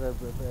 So we Another have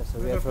from place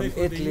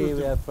where they Italy, used we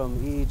them. have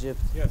from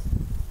Egypt, Yes.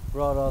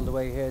 brought all the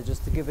way here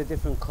just to give a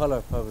different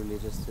color, probably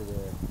just to the.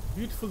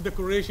 Beautiful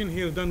decoration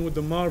here done with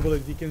the marble,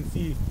 as you can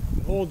see.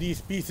 All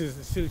these pieces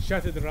still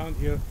shattered around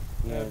here.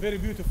 Yeah. Very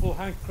beautiful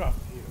handcraft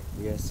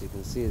here. Yes, you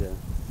can see that.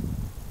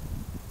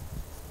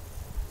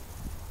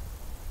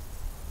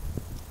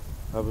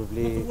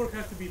 Probably Lots of work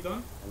has to be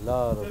done. a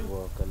lot of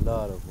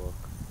work.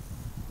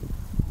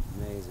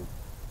 Amazing.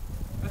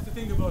 That's the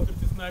thing about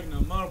Leptis Magna,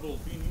 marble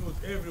being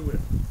used everywhere.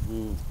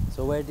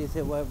 So where do you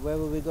think, where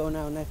will we go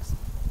now next?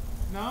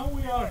 Now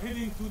we are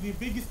heading to the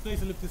biggest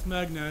place in Leptis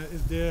Magna,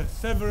 is the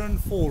Severan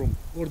Forum,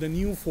 or the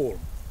New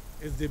Forum.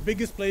 It's the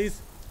biggest place,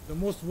 the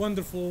most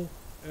wonderful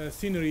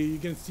scenery you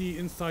can see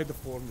inside the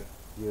forum there.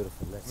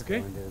 Beautiful, let's Okay.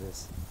 go and do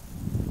this.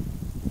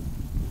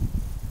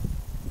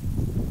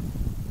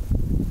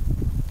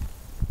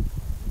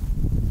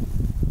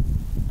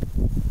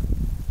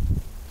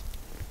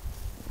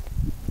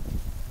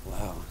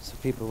 Wow, so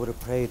people would have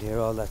prayed here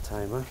all that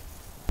time, huh?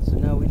 So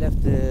now we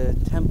left the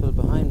temple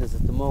behind us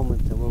at the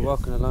moment and we're Yes.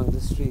 walking along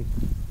the street.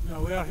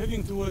 Now we are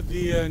heading toward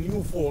the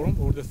New Forum,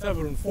 or the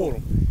Severan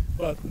Forum.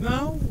 But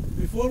now,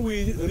 before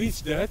we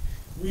reach that,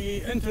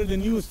 we enter the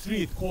new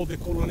street called the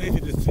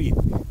Colonnaded Street,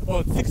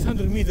 about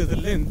 600 meters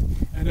in length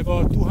and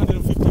about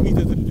 250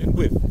 meters in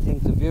width. I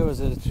think the viewers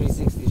of the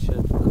 360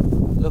 should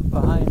look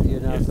behind you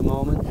now Yes. at the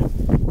moment.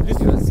 This,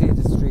 You will see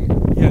the street.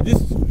 yeah,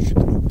 this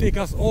should take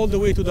us all the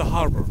way to the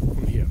harbor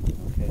from here.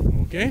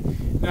 Okay. Okay.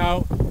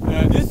 Now,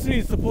 this street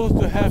is supposed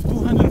to have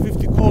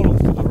 250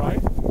 columns to the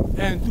right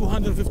and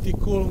 250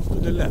 columns to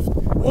the left.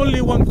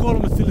 Only one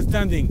column is still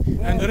standing,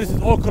 and the rest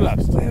is all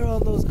collapsed. Where are all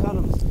those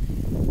columns?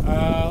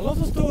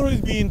 Lots of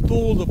stories being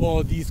told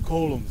about these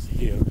columns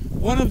here.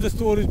 One of the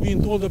stories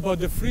being told about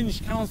the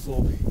French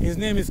consul, his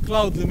name is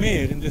Claude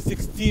Lemaire, in the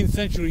 16th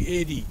century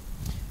AD.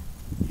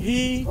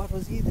 What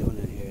was he doing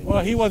in here?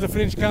 Well, he was a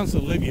French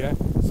consul, Libya,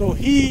 so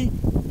he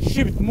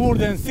shipped more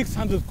than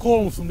 600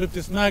 columns from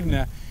Leptis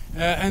Magna,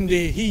 and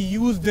he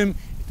used them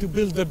to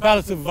build the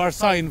Palace of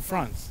Versailles in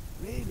France.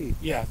 Really?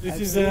 Yeah, this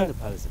I've is seen a the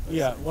Palace of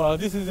yeah. Versailles. Well,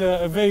 this is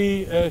a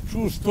very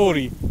true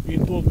story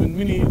being told in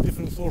many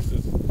different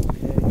sources.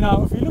 Okay.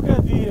 Now, if you look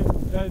at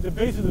the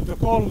bases of the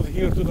columns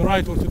here to the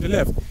right or to the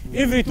left,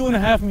 every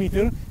 2.5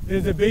 meters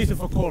there's a base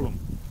of a column.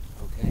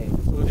 Okay.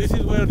 So this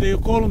is where the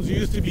columns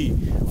used to be.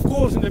 Of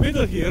course, in the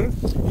middle here,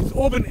 it's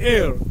open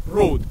air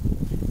road,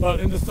 but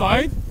in the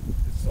side,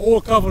 it's all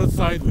covered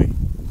sideways.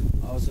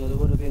 Oh, so there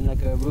would have been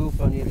like a roof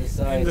on either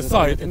side. In the with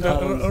side, the in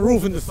columns a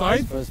roof in the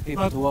side. for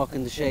people but- to walk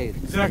in the shade.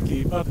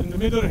 Exactly, but in the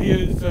middle here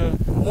is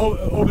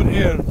open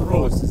air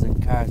road. Horses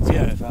and carts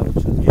Yeah. and travel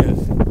through the Yes.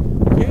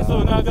 Okay,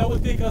 so now that will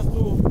take us to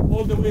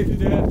all the way to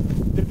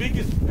the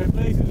biggest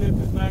place in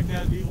Leptis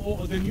Magna,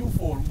 the new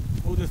forum,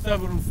 or the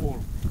Severan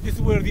Forum. This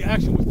is where the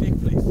action will take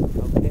place.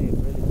 Okay,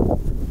 brilliant.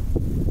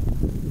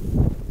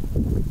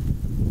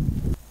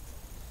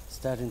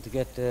 Starting to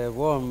get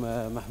warm,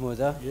 Mahmoud,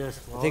 huh? Yes.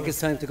 I think it's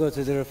time to go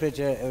to the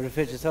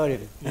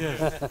refrigeratorium.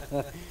 Yes.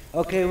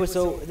 Okay, well,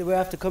 so we're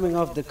after coming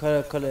off the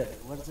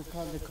what is it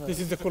called? This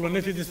is the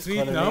colonnaded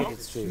street now.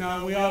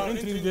 Now we are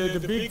entering the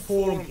big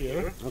forum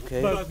here.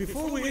 Okay. But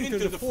before we enter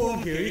the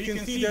forum here, you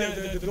can see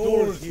the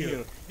doors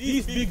here.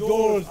 These big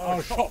doors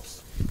are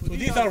shops. So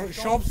these are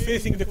shops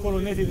facing the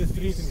colonnaded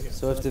street in here.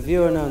 So if the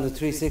viewer now on the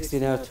 360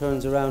 now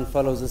turns around,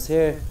 follows us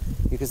here,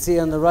 you can see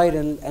on the right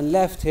and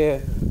left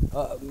here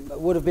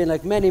would have been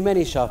like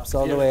many shops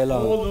all the way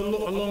along.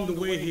 All along the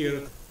way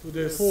here to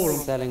the forum.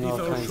 Selling all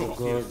these are kinds of shops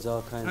goods, here.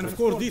 all kinds And of... of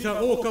course these are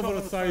all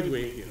covered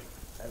sideways here.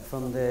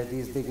 From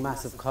these big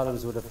massive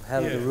columns would have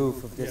held the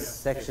roof of this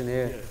section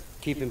here,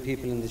 keeping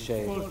people in the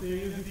shade. Of course,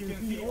 as you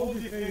can see, all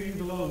this area needs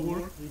a lot of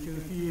work. You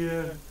can see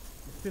it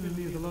still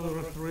needs a lot of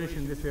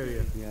restoration, this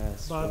area.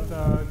 Yes. But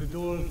the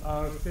doors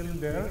are still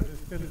there,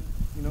 still,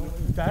 you know,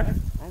 intact.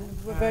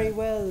 And were very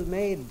well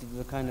made,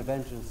 the kind of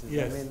entrances.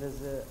 Yes. I mean,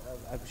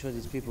 I'm sure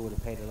these people would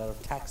have paid a lot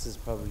of taxes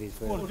probably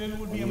for Well, there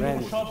will be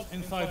more shops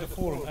inside the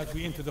forum as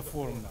we enter the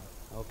forum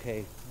now.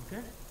 Okay.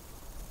 Okay.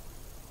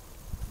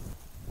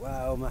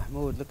 Wow,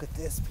 Mahmoud, look at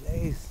this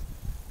place.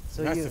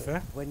 So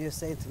Massive, when you're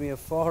saying to me a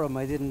forum,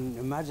 I didn't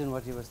imagine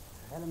what you were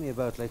telling me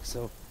about, like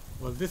so.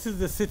 Well, this is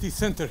the city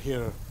center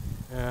here.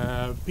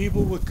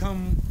 People would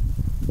come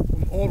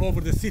from all over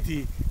the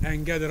city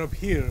and gather up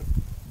here.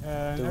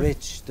 The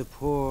rich, the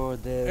poor,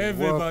 the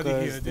everybody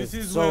workers, here. This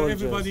is soldiers. where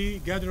everybody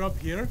gather up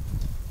here.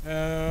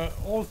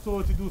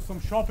 Also to do some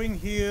shopping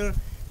here,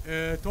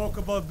 talk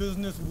about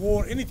business,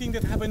 war, anything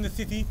that happened in the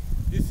city.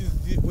 This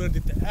is where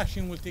the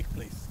action will take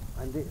place.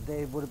 And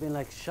they would have been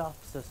like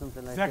shops or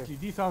something like that. Exactly.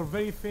 These are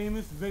very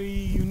famous, very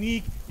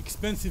unique,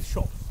 expensive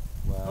shops.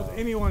 Wow. Not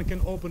anyone can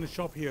open a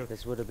shop here.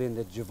 This would have been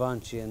the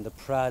Givenchy and the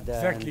Prada.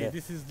 Exactly. And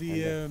This is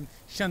the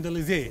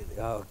Champs-Élysées.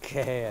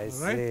 okay, I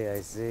see,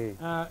 I see.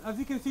 As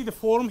you can see, the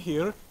forum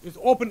here is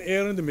open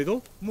air in the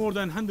middle, more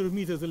than 100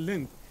 meters in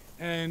length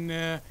and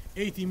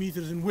 80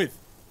 meters in width,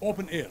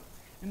 open air.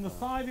 In the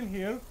side in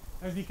here,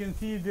 as you can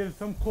see, there's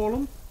some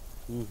columns.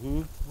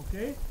 Mm-hmm.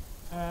 Okay,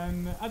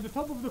 and at the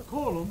top of the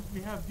column,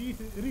 we have these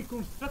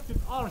reconstructed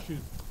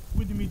arches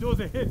with the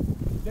Medusa head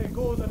that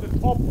goes at the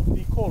top of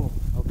the column.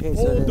 Okay,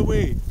 all so the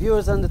way.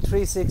 Viewers on the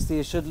 360,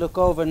 you should look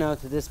over now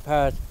to this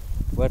part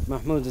what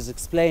Mahmoud is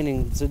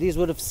explaining. So these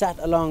would have sat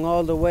along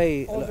all the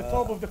way. On the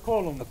top of the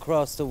column.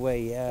 Across the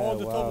way, yeah. All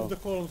the top of the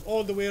columns,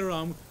 all the way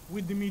around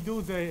with the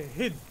Medusa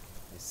head.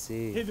 I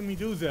see. Head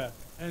Medusa.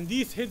 And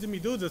these heads of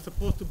Medusa are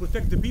supposed to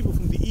protect the people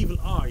from the evil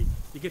eye.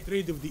 To get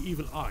rid of the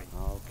evil eye.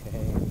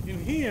 Okay.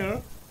 In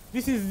here,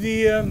 this is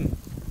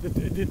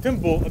the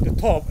temple at the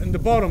top, and the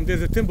bottom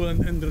there's a temple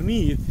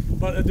underneath,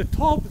 but at the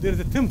top there's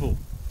a temple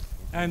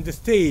and the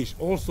stage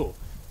also.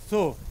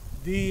 So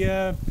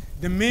the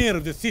mayor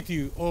of the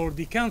city or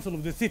the council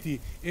of the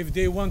city, if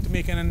they want to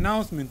make an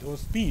announcement or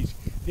speech,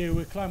 they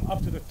will climb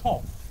up to the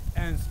top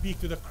and speak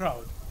to the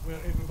crowd where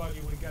everybody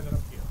will gather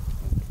up here.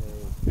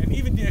 Okay. And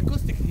even the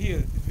acoustic here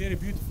is very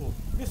beautiful.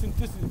 Listen,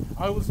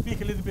 I will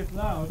speak a little bit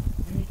loud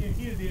and you can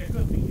hear the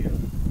acoustic here.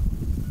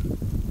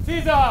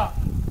 Caesar!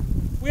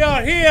 We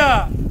are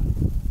here!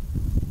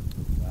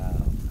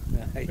 Wow.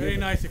 Very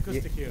nice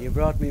acoustic here. You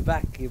brought me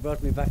back. You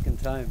brought me back in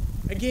time.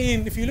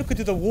 Again, if you look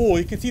into the wall,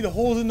 you can see the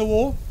holes in the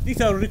wall. These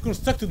are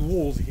reconstructed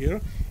walls here.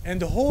 And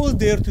the holes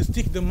there to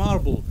stick the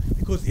marble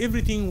because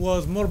everything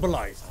was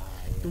marbleized.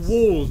 Yes. The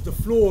walls, the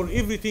floor,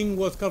 everything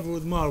was covered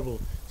with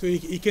marble. So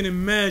you can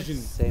imagine.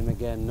 Same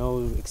again,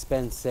 no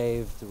expense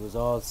saved. It was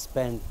all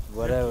spent.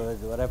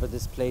 Whatever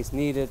this place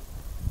needed,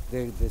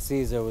 the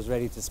Caesar was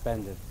ready to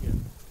spend it. Yeah.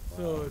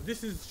 So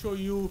this is show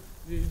you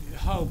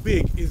how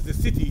big is the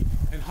city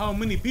and how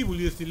many people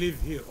used to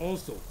live here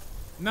also.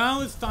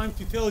 Now it's time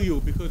to tell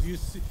you because you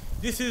see,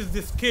 this is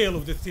the scale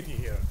of the city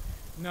here.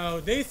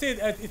 Now they said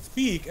at its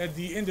peak at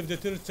the end of the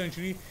 3rd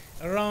century,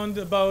 around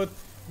about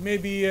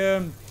maybe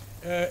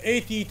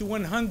 80 to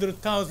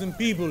 100,000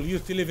 people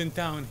used to live in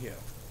town here.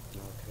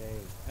 Okay.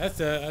 That's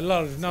a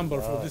large number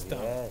for this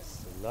town.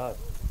 Yes, a lot.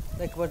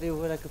 Like what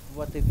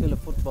they fill a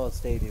football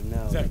stadium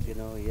now. Exactly. Like,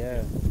 you know,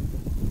 yeah.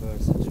 For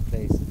such a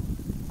place.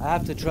 I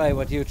have to try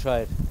what you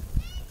tried.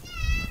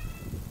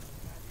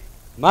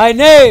 My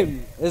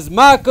name is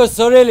Marcus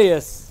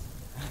Aurelius.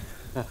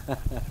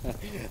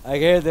 I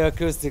hear the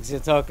acoustics you're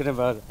talking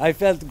about. I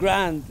felt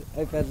grand.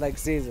 I felt like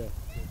Caesar.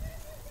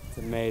 It's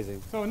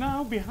amazing. So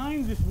now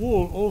behind this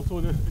wall, also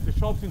the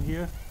shops in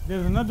here,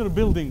 there's another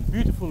building,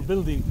 beautiful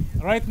building.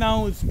 Right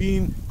now it's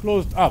being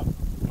closed up,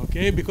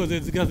 okay, because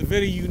it's got a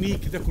very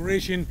unique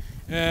decoration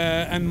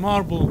and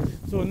marble.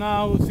 So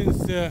now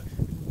since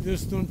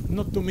there's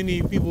not too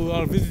many people who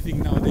are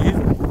visiting nowadays,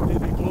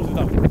 they close it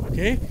up,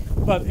 okay?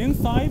 But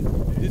inside,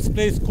 this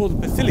place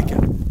called Basilica.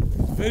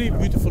 It's a very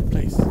beautiful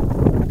place,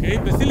 okay?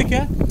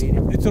 Basilica,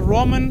 it's a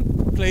Roman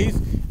place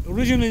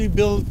originally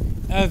built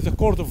as a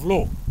court of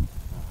law.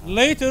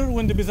 Later,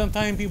 when the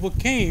Byzantine people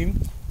came,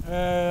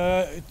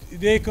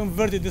 they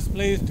converted this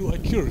place to a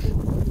church.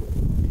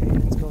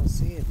 don't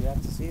see it. You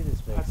have to see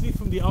this place. I see it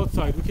from the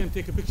outside. We can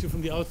take a picture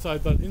from the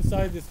outside, but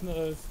inside it's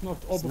not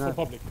open for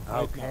public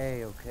right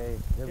now.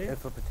 Okay.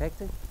 For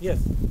protecting? Yes,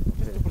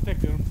 just to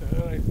protect them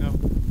right now.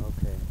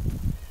 Okay.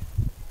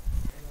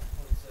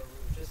 So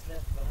we've just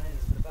left behind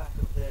us the back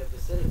of the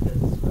basilica.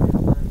 This is right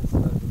behind us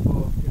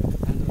before,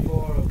 and the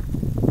forum.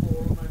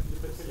 Forum and the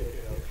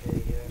basilica. Okay,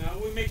 yeah. Now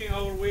we're making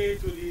our way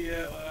to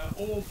the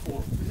old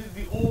fort. This is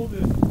the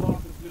oldest part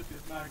of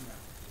Leptis Magna.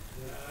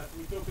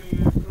 We're talking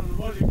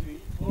chronologically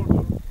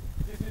order.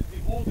 This is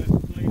the oldest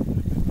place in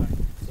Leptis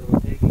Magna. So we're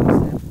taking a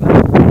step back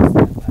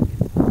in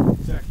time.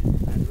 Exactly.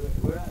 And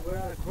we're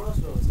at a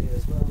crossroads here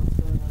as well. What's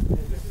going on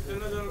here? This is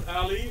another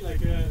alley,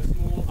 like a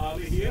small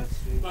alley here.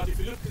 But if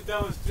you look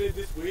down straight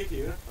this way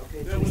here,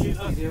 Okay, that will lead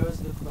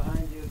us. look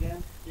behind you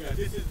again. Yeah,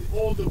 this is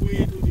all the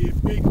way to the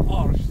big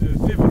arch, the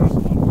Severus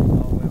arch.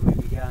 Oh, where we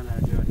began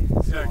our journey.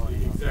 Exactly.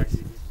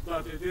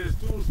 But there's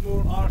two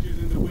small arches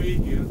in the way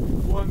here.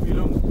 One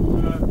belongs to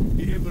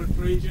the Emperor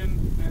Trajan,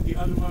 and the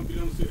other one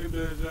belongs to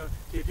Emperor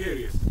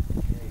Tiberius.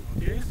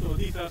 Okay, so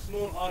these are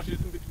small arches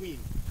in between.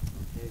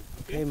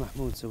 Okay,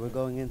 Mahmoud, so we're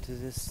going into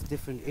this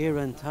different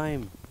era and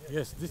time.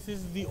 Yes, this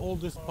is the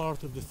oldest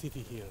part of the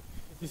city here.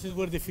 This is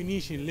where the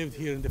Phoenicians lived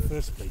here in the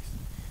first place.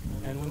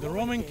 And when the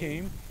Roman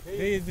came,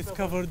 they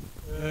discovered,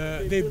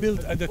 they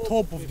built at the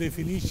top of the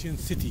Phoenician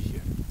city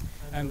here.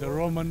 And the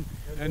Roman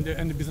and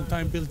the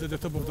Byzantine built at the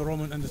top of the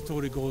Roman, and the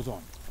story goes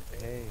on.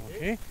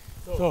 Okay.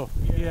 So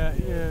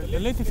the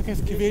latest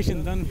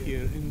excavation done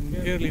here in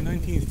early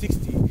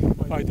 1960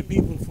 by the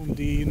people from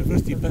the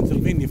University of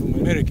Pennsylvania from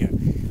America.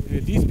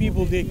 These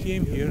people, they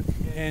came here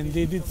and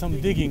they did some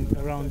digging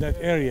around that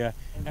area,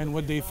 and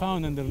what they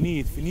found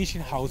underneath,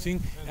 Phoenician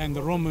housing, and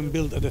the Roman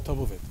built at the top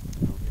of it.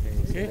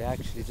 So they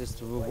actually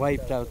just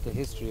wiped out the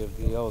history of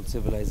the old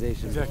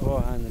civilization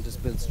beforehand and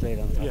just built straight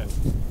on top. Yes.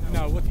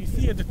 Now what you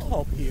see at the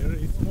top here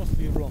is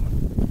mostly Roman.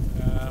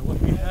 What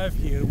we have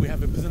here, we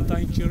have a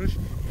Byzantine church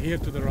here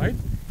to the right,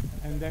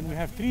 and then we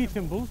have three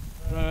temples,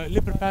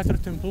 Liber Pater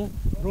temple,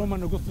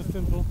 Roman Augustus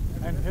temple,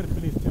 and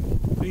Hercules temple.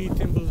 Three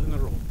temples in a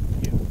row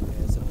here.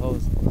 I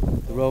suppose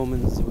the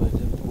Romans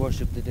would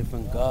worship the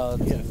different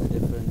gods, and the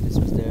different, this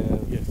was their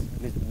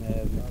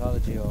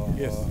mythology or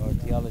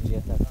theology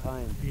at that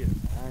time. Yes.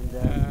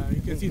 And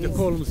you can see the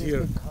columns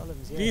here.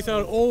 These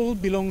are all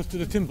belongs to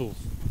the temples.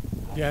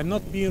 They are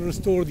not being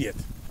restored yet.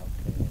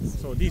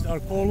 So these are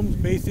columns,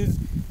 bases,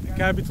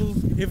 capitals,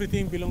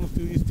 everything belongs to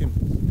these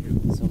temples.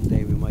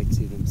 Someday we might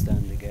see them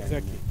stand again.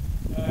 Exactly.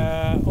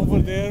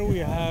 Over there we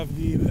have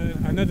the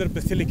another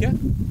basilica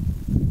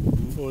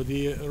for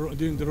the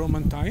during the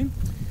Roman time.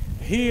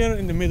 Here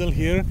in the middle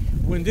here,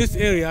 when this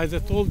area, as I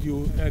told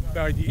you,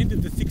 by the end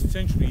of the 6th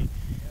century,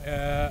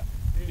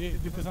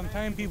 the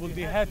Byzantine people,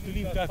 they had to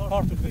leave that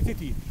part of the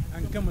city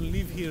and come and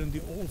live here in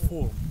the old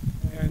forum.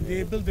 And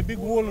they built a big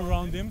wall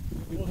around them.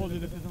 We called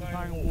it the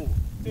Byzantine wall,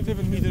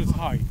 7 meters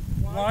high.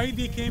 Why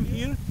they came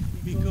here?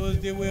 Because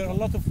there were a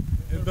lot of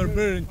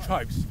barbarian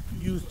tribes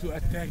used to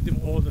attack them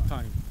all the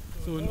time.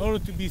 So in order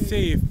to be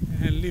safe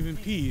and live in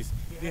peace,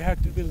 they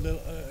had to build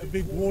a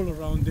big wall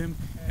around them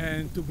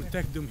and to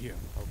protect them here.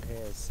 Okay,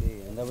 I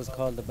see. And that was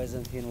called the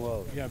Byzantine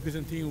Wall. Yeah,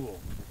 Byzantine Wall.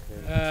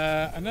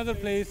 Okay. Another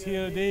place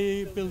here,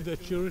 they built a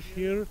church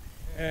here,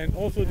 and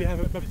also they have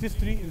a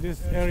baptistry in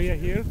this area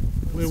here,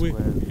 where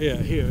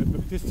here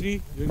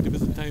baptistry during the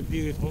Byzantine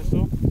period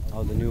also.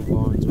 All the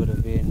newborns would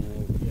have been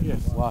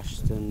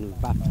washed and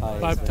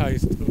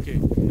baptized. Okay.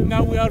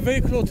 Now we are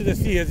very close to the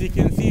sea. As you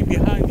can see,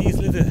 behind these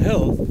little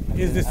hills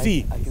is the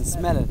sea. I can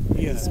smell it. I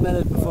can smell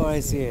it before I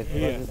see it.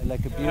 Yeah.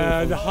 Like a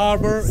beautiful the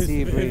harbor is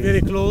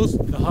very close.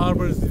 The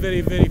harbor is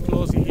very, very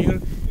close here.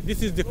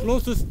 This is the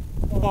closest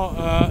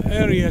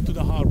area to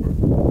the harbor.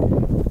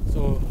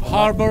 So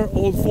harbor,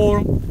 old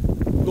forum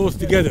goes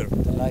together.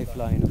 The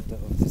lifeline of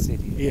the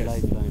city. Yes. The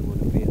lifeline would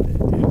have been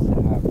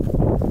the harbor.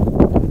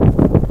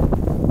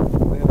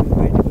 Where do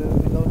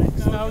we go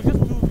next? Now,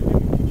 just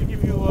to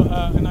give you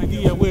an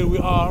idea where we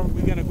are,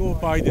 we're going to go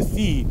by the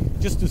sea,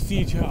 just to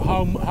see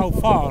how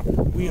far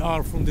we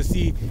are from the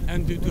sea,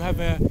 and to have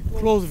a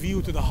close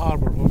view to the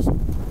harbor also.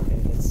 Okay,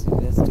 let's do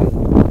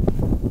that.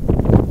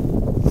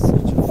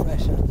 Such a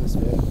fresh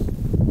atmosphere.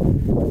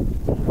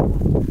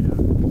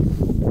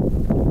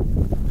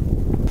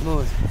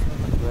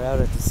 We're out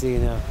at the sea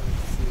now.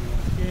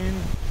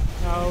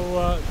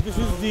 Now, this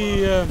is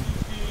the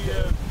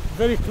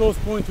very close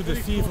point to the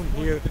sea from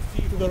here.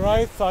 To the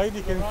right side,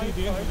 you can see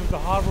the entrance of the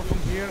harbor from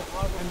here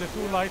and the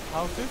two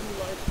lighthouses.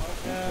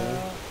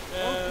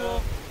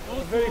 Also,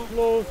 a very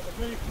close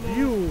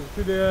view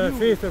to the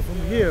theater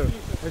from here,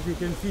 as you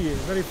can see,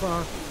 very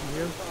far from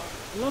here.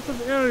 Lots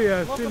of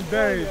areas still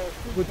buried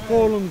with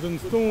columns and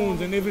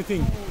stones and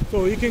everything.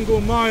 So you can go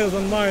miles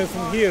and miles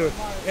from here,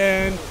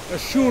 and a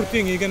sure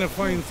thing you're gonna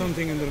find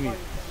something underneath.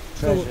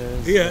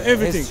 Treasures,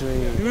 everything.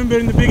 history. Remember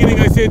in the beginning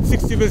I said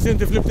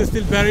 60% of Libya is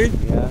still buried?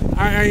 Yeah.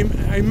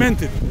 I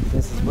meant it.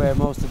 This is where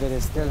most of it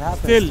is still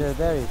happening, still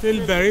buried.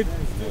 Still buried.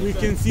 We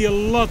can see a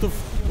lot of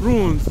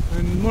ruins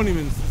and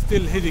monuments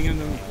still hidden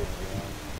underneath.